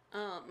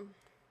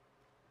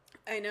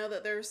 I know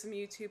that there are some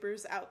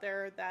YouTubers out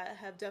there that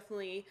have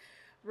definitely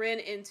ran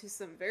into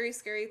some very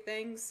scary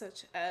things,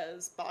 such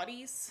as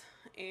bodies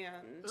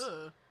and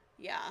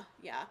yeah,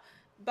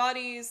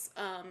 bodies,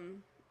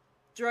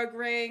 drug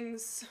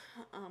rings,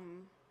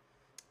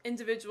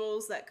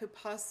 individuals that could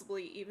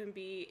possibly even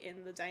be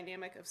in the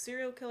dynamic of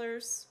serial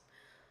killers.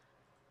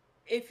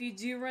 If you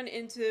do run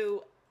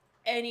into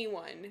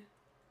anyone,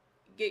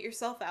 get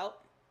yourself out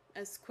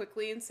as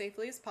quickly and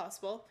safely as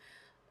possible.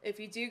 If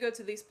you do go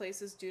to these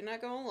places, do not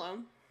go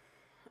alone.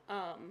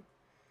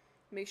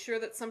 Make sure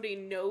that somebody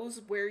knows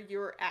where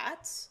you're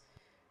at.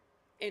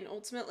 And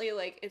ultimately,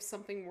 like, if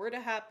something were to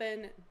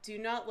happen, do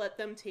not let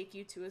them take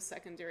you to a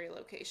secondary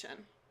location.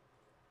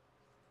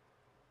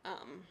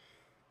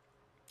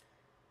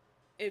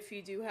 If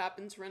you do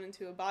happen to run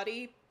into a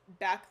body,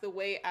 back the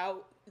way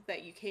out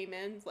that you came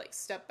in, like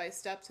step by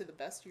step to the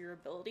best of your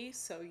ability,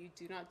 so you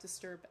do not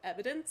disturb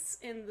evidence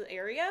in the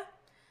area.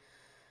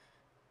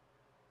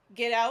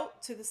 Get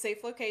out to the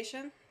safe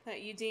location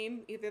that you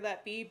deem, either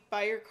that be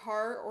by your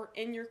car or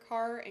in your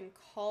car, and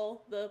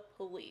call the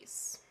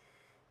police.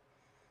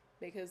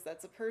 Because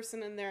that's a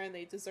person in there and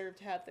they deserve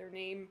to have their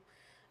name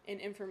and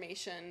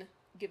information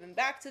given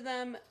back to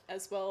them,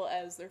 as well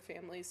as their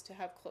families to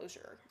have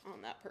closure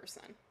on that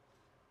person.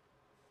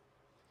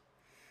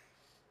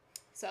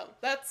 So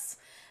that's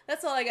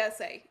all I gotta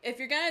say. If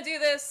you're gonna do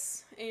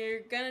this, and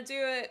you're gonna do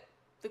it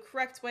the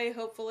correct way,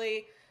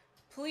 hopefully,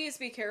 please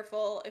be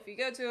careful if you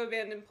go to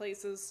abandoned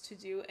places to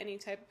do any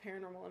type of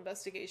paranormal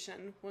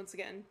investigation. Once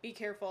again, be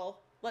careful.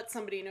 Let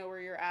somebody know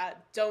where you're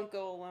at. Don't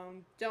go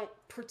alone. Don't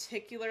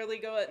particularly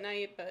go at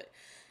night, but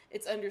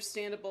it's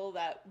understandable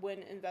that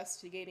when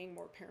investigating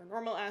more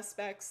paranormal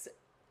aspects,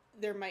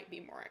 there might be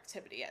more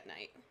activity at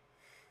night.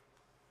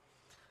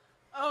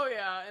 Oh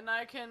yeah, and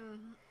I can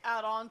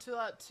add on to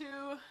that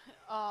too.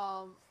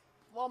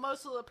 While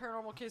most of the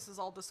paranormal cases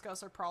I'll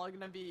discuss are probably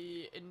going to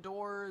be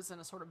indoors in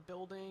a sort of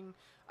building,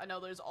 I know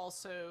there's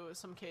also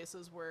some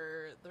cases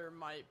where there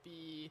might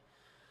be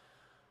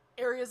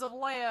areas of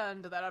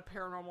land that have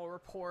paranormal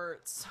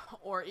reports,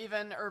 or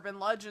even urban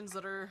legends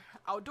that are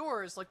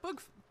outdoors, like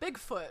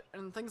Bigfoot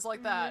and things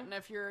like that. And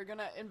if you're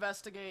gonna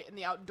investigate in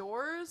the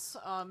outdoors,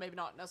 maybe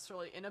not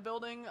necessarily in a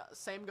building,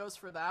 same goes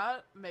for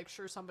that. Make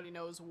sure somebody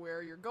knows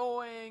where you're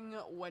going,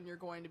 when you're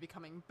going to be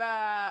coming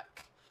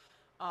back,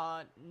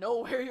 know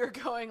where you're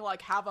going,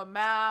 like have a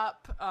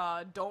map.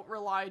 Don't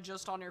rely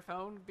just on your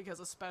phone, because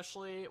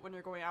especially when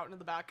you're going out into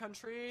the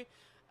backcountry,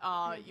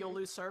 you'll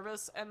lose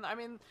service. And I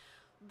mean,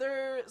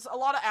 there's a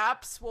lot of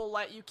apps will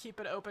let you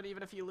keep it open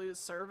even if you lose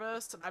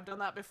service. And I've done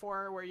that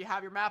before, where you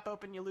have your map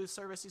open, you lose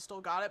service, you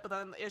still got it. But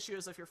then the issue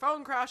is if your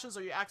phone crashes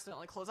or you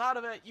accidentally close out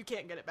of it, you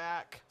can't get it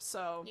back.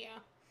 So, yeah.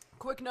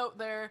 Quick note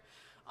there.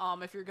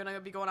 If you're going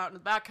to be going out in the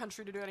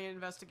backcountry to do any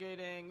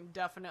investigating,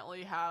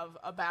 definitely have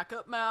a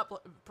backup map,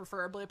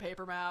 preferably a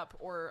paper map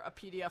or a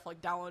PDF,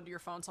 like download to your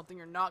phone, something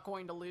you're not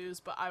going to lose.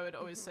 But I would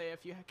always say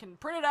if you can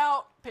print it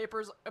out,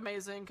 paper's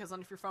amazing, because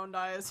then if your phone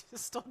dies, you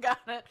still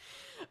got it.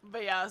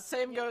 But yeah,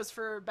 same goes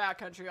for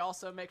backcountry.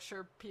 Also, make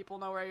sure people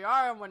know where you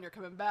are, and when you're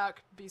coming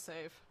back, be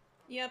safe.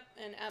 Yep,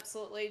 and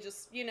absolutely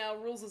just,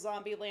 rules of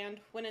Zombieland.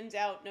 When in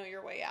doubt, know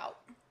your way out.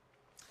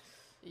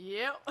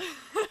 Yep.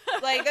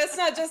 Like, that's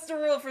not just a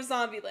rule for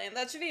Zombieland.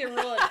 That should be a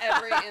rule in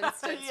every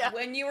instance. Yeah.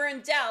 When you are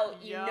in doubt,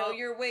 you Yep. know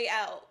your way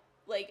out.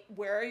 Like,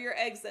 where are your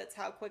exits?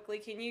 How quickly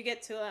can you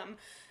get to them?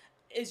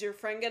 Is your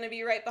friend going to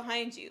be right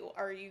behind you?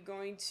 Are you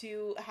going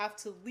to have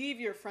to leave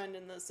your friend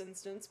in this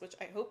instance, which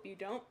I hope you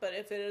don't, but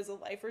if it is a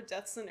life or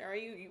death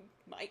scenario, you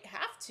might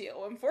have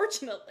to,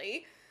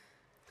 unfortunately.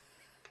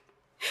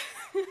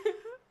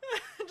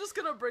 I'm just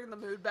gonna bring the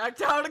mood back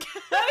down again.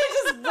 Let me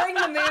just bring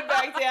the mood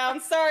back down.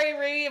 Sorry,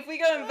 Ree. If we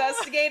go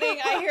investigating,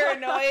 I hear a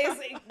noise.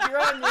 You're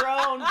on your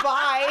own.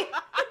 Bye.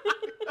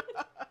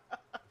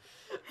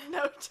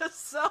 Note to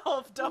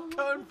self, don't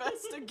go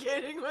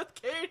investigating with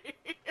Katie.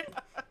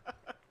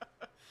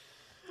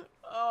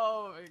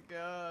 Oh my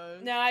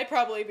god. No, I'd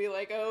probably be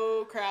like,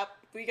 oh crap,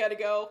 we gotta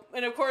go.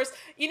 And of course,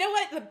 you know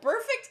what? The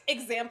perfect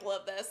example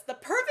of this,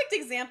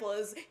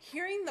 is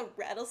hearing the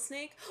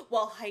rattlesnake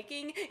while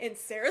hiking in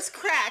Sarah's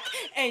Crack,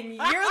 and you're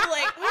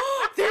like,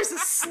 oh, there's a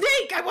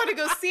snake! I want to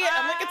go see it!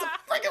 I'm like, it's a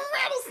freaking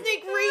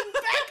rattlesnake! Read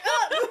back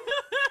up!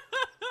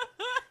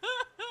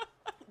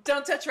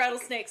 Don't touch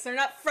rattlesnakes, they're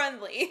not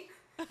friendly.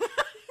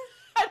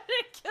 I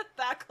didn't get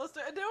that close to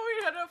it. And then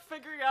we ended up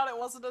figuring out it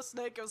wasn't a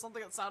snake, it was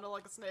something that sounded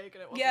like a snake,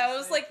 and it wasn't Yeah, a it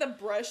was snake. like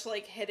the brush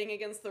like hitting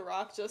against the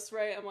rock just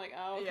right. I'm like,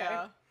 oh, okay.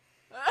 Yeah.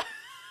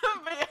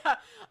 But yeah,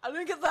 I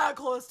didn't get that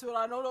close to it.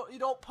 I know you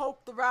don't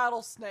poke the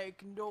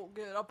rattlesnake and don't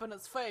get up in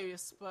its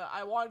face, but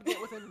I wanted to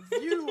get within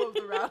view of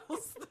the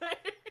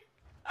rattlesnake.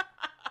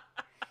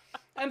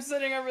 I'm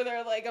sitting over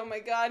there like, oh my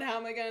god, how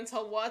am I gonna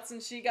tell Watson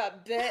she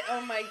got bit?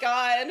 Oh my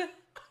god.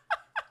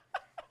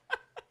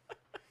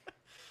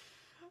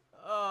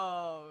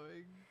 Oh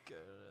my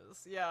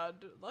goodness. Yeah,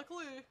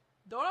 luckily,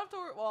 don't have to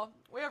worry. Well,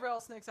 we have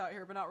rattlesnakes out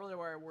here, but not really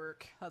where I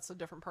work. That's a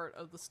different part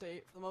of the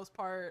state for the most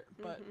part.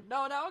 But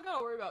no, now I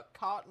gotta worry about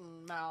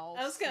cottonmouths.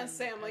 I was gonna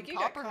say, I'm like, you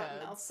got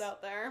cottonmouths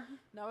out there.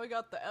 Now we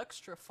got the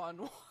extra fun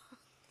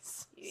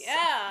ones.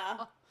 Yeah.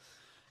 So,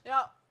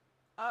 yeah,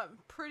 I'm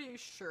pretty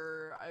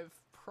sure I've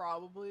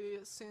probably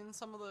seen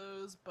some of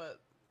those,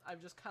 but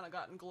I've just kind of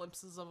gotten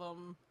glimpses of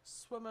them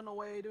swimming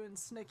away doing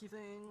snaky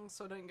things,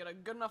 so I didn't get a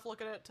good enough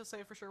look at it to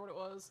say for sure what it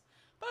was.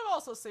 But I've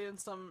also seen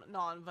some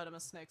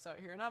non-venomous snakes out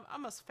here, and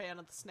I'm a fan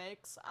of the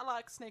snakes. I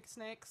like snakes,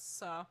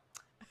 so...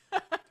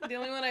 The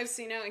only one I've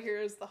seen out here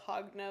is the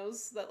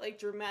hognose that, like,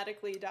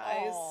 dramatically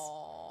dies.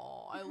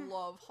 Oh, I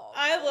love hognose.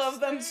 I love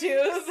them,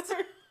 too.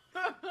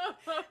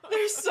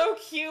 They're so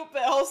cute,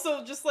 but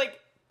also just, like,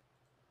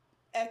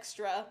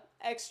 extra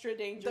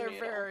danger They're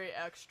noodle. very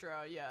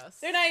extra, yes.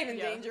 They're not even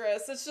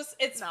dangerous.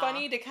 It's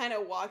funny to kind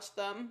of watch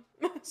them.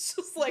 It's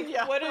just like,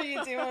 what are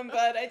you doing,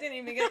 bud? I didn't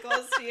even get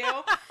close to you.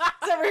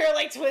 It's over here,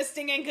 like,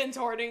 twisting and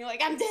contorting,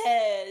 like, I'm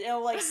dead.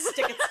 It'll, like,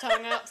 stick its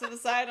tongue out to the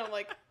side. I'm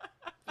like,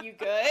 you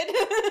good?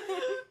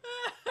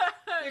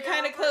 You're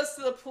kind of close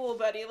to the pool,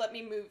 buddy. Let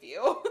me move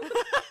you.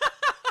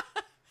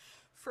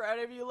 For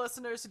any of you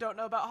listeners who don't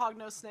know about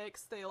hognose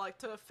snakes, they like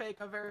to fake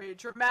a very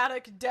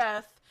dramatic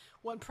death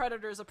when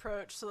predators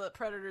approach so that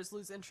predators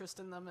lose interest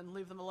in them and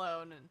leave them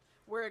alone. And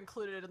we're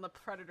included in the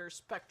predator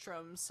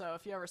spectrum, so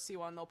if you ever see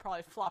one, they'll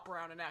probably flop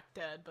around and act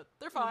dead, but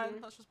they're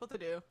fine. That's just what they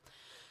do.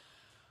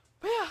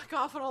 But yeah,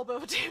 got off on a little bit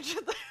of a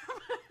tangent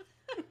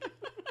there.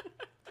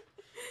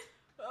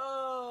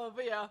 Oh,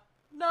 but yeah.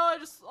 No, I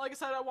just, like I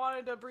said, I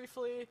wanted to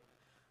briefly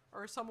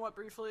or somewhat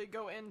briefly,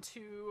 go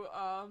into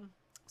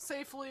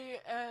safely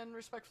and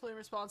respectfully and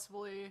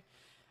responsibly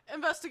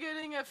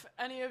investigating. If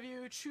any of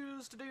you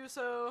choose to do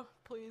so,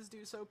 please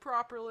do so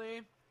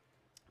properly.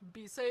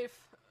 Be safe,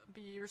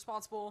 be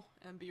responsible,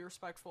 and be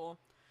respectful.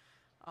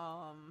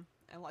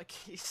 And like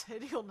he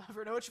said, you'll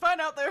never know what you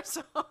find out there,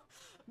 so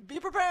be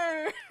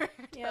prepared.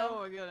 Yeah.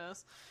 Oh my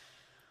goodness.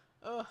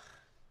 Ugh.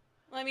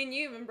 I mean,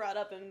 you even brought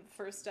up in the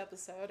first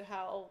episode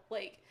how,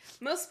 like,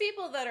 most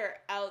people that are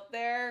out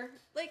there,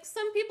 like,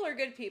 some people are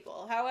good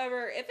people.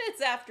 However, if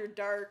it's after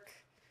dark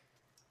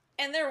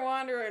and they're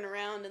wandering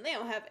around and they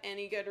don't have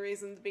any good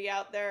reason to be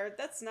out there,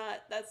 that's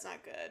not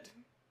good.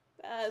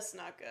 That's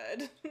not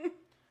good.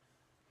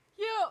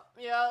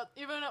 Yeah,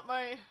 even at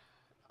my,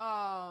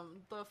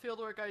 the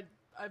fieldwork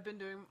I've been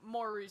doing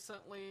more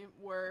recently,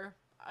 where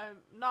I'm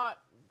not,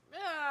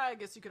 I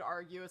guess you could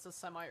argue it's a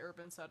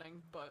semi-urban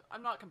setting, but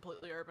I'm not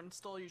completely urban,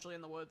 still usually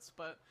in the woods,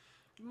 but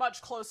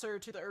much closer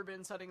to the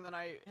urban setting than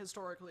I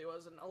historically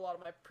was in a lot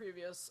of my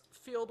previous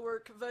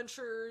fieldwork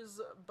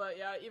ventures. But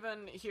yeah,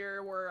 even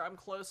here where I'm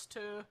close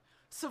to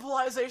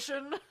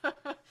civilization,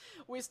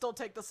 we still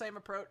take the same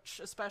approach,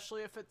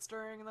 especially if it's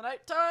during the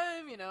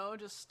nighttime,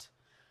 just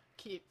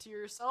keep to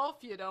yourself.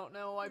 You don't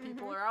know why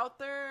people are out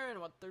there and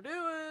what they're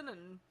doing,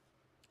 and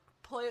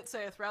play it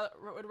safe.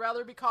 Would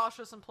rather be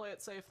cautious and play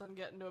it safe than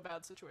get into a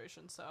bad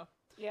situation. So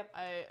Yep.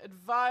 I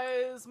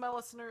advise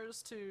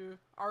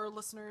our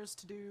listeners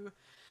to do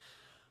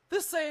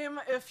the same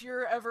if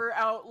you're ever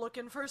out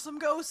looking for some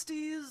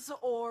ghosties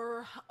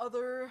or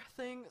other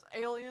things,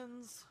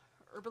 aliens,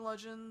 urban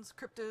legends,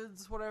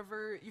 cryptids,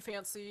 whatever you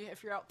fancy.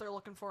 If you're out there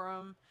looking for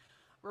them,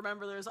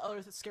 remember there's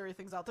other scary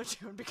things out there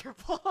too, and be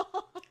careful.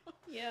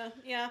 Yeah.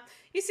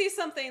 You see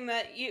something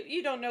that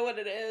you don't know what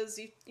it is.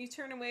 You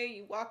turn away,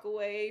 you walk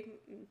away.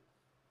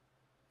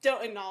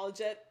 Don't acknowledge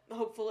it,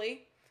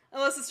 hopefully.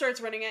 Unless it starts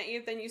running at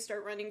you, then you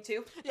start running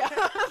too. Yeah,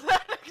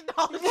 that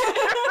acknowledge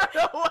it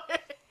right away.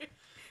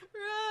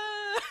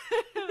 Right.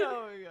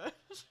 Oh my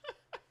gosh.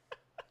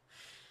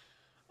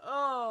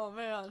 Oh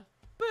man.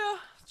 But yeah,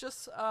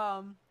 just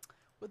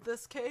with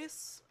this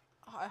case,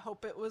 I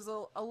hope it was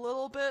a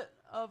little bit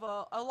of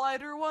a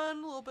lighter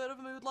one, a little bit of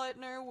a mood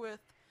lightener with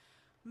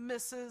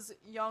Mrs.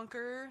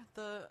 Yunker,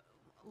 the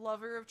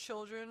lover of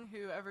children,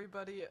 who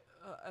everybody,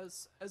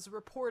 as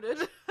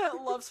reported,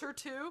 loves her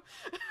too,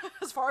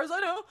 as far as I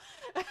know.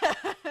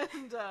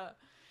 And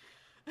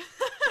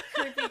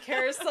Creepy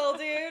carousel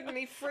dude,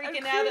 me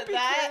freaking out at creepy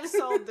that.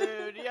 carousel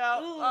dude,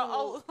 yeah.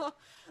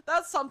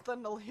 That's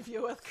something to leave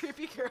you with,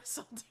 creepy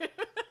carousel dude.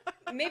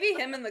 Maybe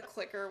him and the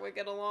clicker would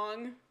get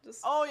along.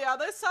 Just Oh yeah,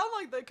 they sound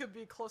like they could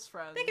be close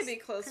friends. they could be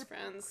close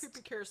friends.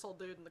 Creepy carousel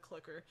dude and the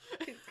clicker.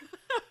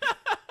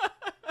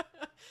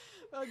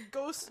 Oh,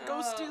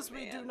 Ghosties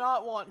we do man.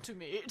 not want to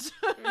meet.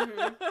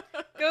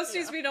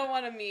 Ghosties we don't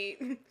want to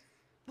meet.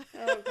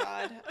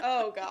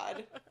 Oh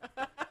god.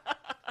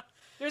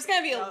 There's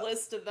gonna be a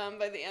list of them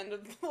by the end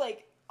of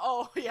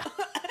Oh yeah.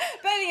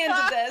 by the end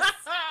of this.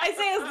 I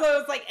say as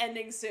though it's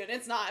ending soon.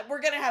 It's not. We're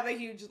gonna have a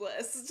huge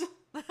list.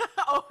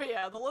 Oh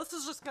yeah, the list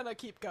is just gonna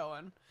keep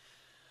going.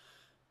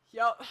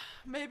 Yup.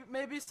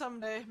 Maybe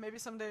someday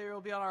it will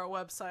be on our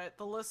website.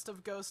 The list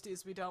of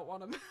ghosties we don't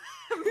want to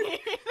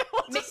meet.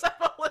 We'll just have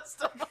a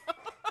list of them.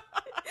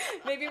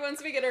 Maybe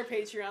once we get our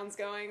Patreons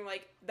going,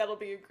 that'll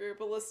be a group,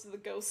 a list of the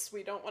ghosts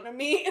we don't want to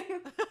meet.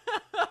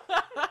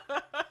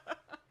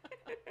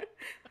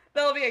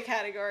 That'll be a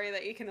category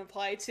that you can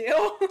apply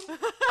to.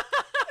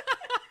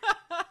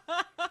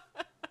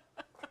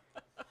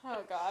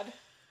 Oh god.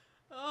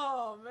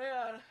 Oh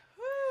man.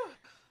 Whew.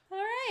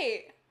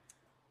 Alright.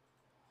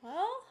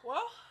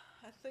 Well,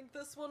 I think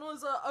this one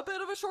was a bit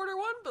of a shorter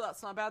one, but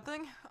that's not a bad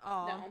thing.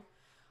 No.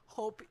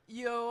 Hope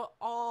you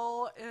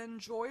all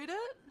enjoyed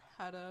it.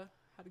 Had a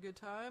good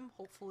time.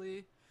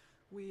 Hopefully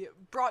we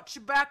brought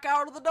you back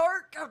out of the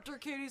dark after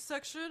Katie's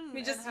section.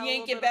 We just had a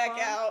yank little it bit of back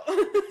fun. out.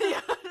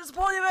 Yeah, just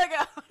pull you back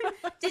out.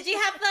 Did you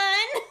have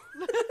fun?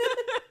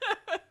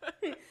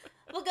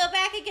 We'll go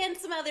back again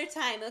some other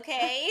time,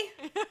 okay?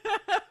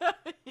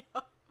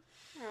 Yeah.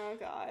 Oh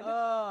god.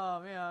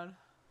 Oh man.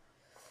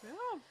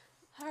 Yeah.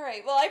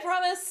 Alright, well I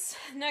promise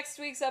next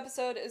week's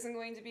episode isn't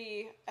going to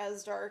be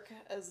as dark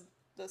as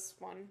this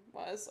one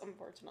was,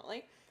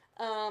 unfortunately.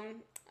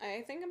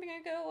 I think I'm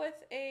gonna go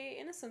with a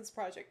Innocence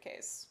Project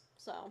case.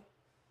 So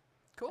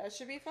Cool. that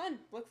should be fun.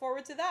 Look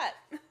forward to that.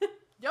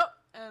 Yep,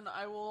 and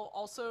I will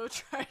also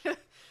try to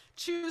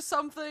choose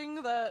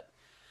something that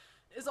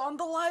is on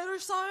the lighter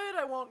side.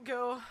 I won't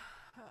go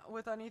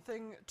with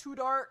anything too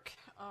dark,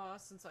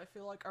 since I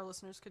feel like our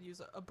listeners could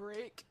use a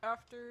break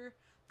after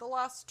the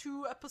last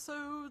 2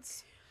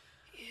 episodes.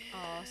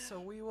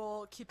 So we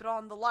will keep it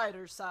on the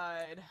lighter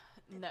side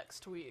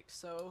next week.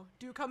 So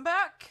do come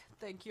back.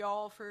 Thank you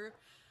all for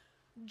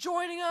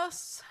joining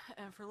us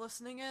and for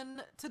listening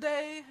in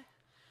today.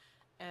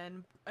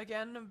 And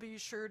again, be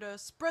sure to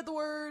spread the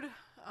word,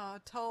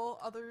 tell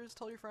others,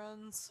 tell your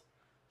friends,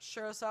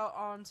 share us out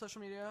on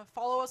social media.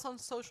 Follow us on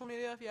social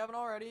media if you haven't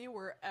already.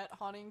 We're at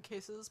Haunting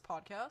Cases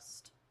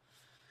Podcast.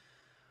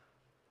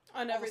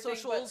 On all everything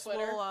socials but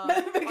Twitter. will, on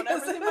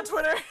everything but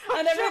Twitter.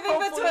 On everything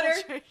but Hopefully it'll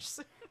Twitter. change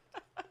soon.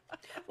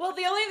 Well,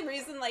 the only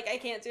reason like I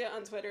can't do it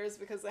on Twitter is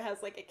because it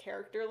has like a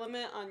character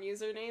limit on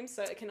usernames,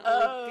 so it can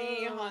only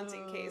be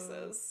Haunting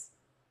Cases.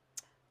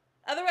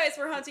 Otherwise,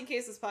 we're Haunting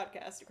Cases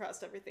podcast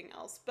across everything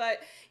else. But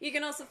you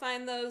can also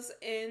find those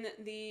in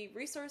the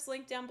resource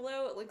link down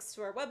below. It links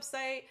to our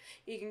website.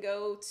 You can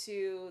go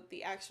to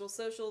the actual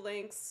social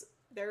links.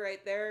 They're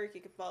right there.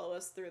 You can follow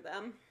us through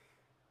them.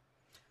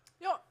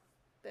 Yep.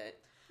 But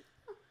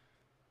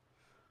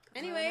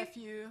And anyway, if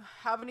you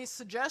have any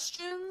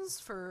suggestions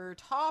for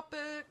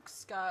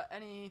topics, got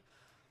any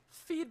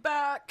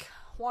feedback,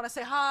 want to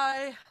say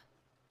hi,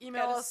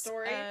 email Got a us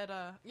story? at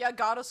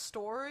got a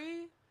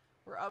story.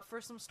 We're up for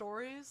some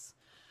stories.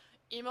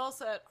 Email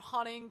us at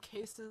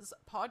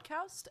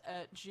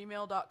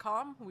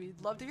hauntingcasespodcast@gmail.com.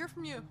 We'd love to hear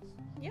from you.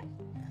 yep.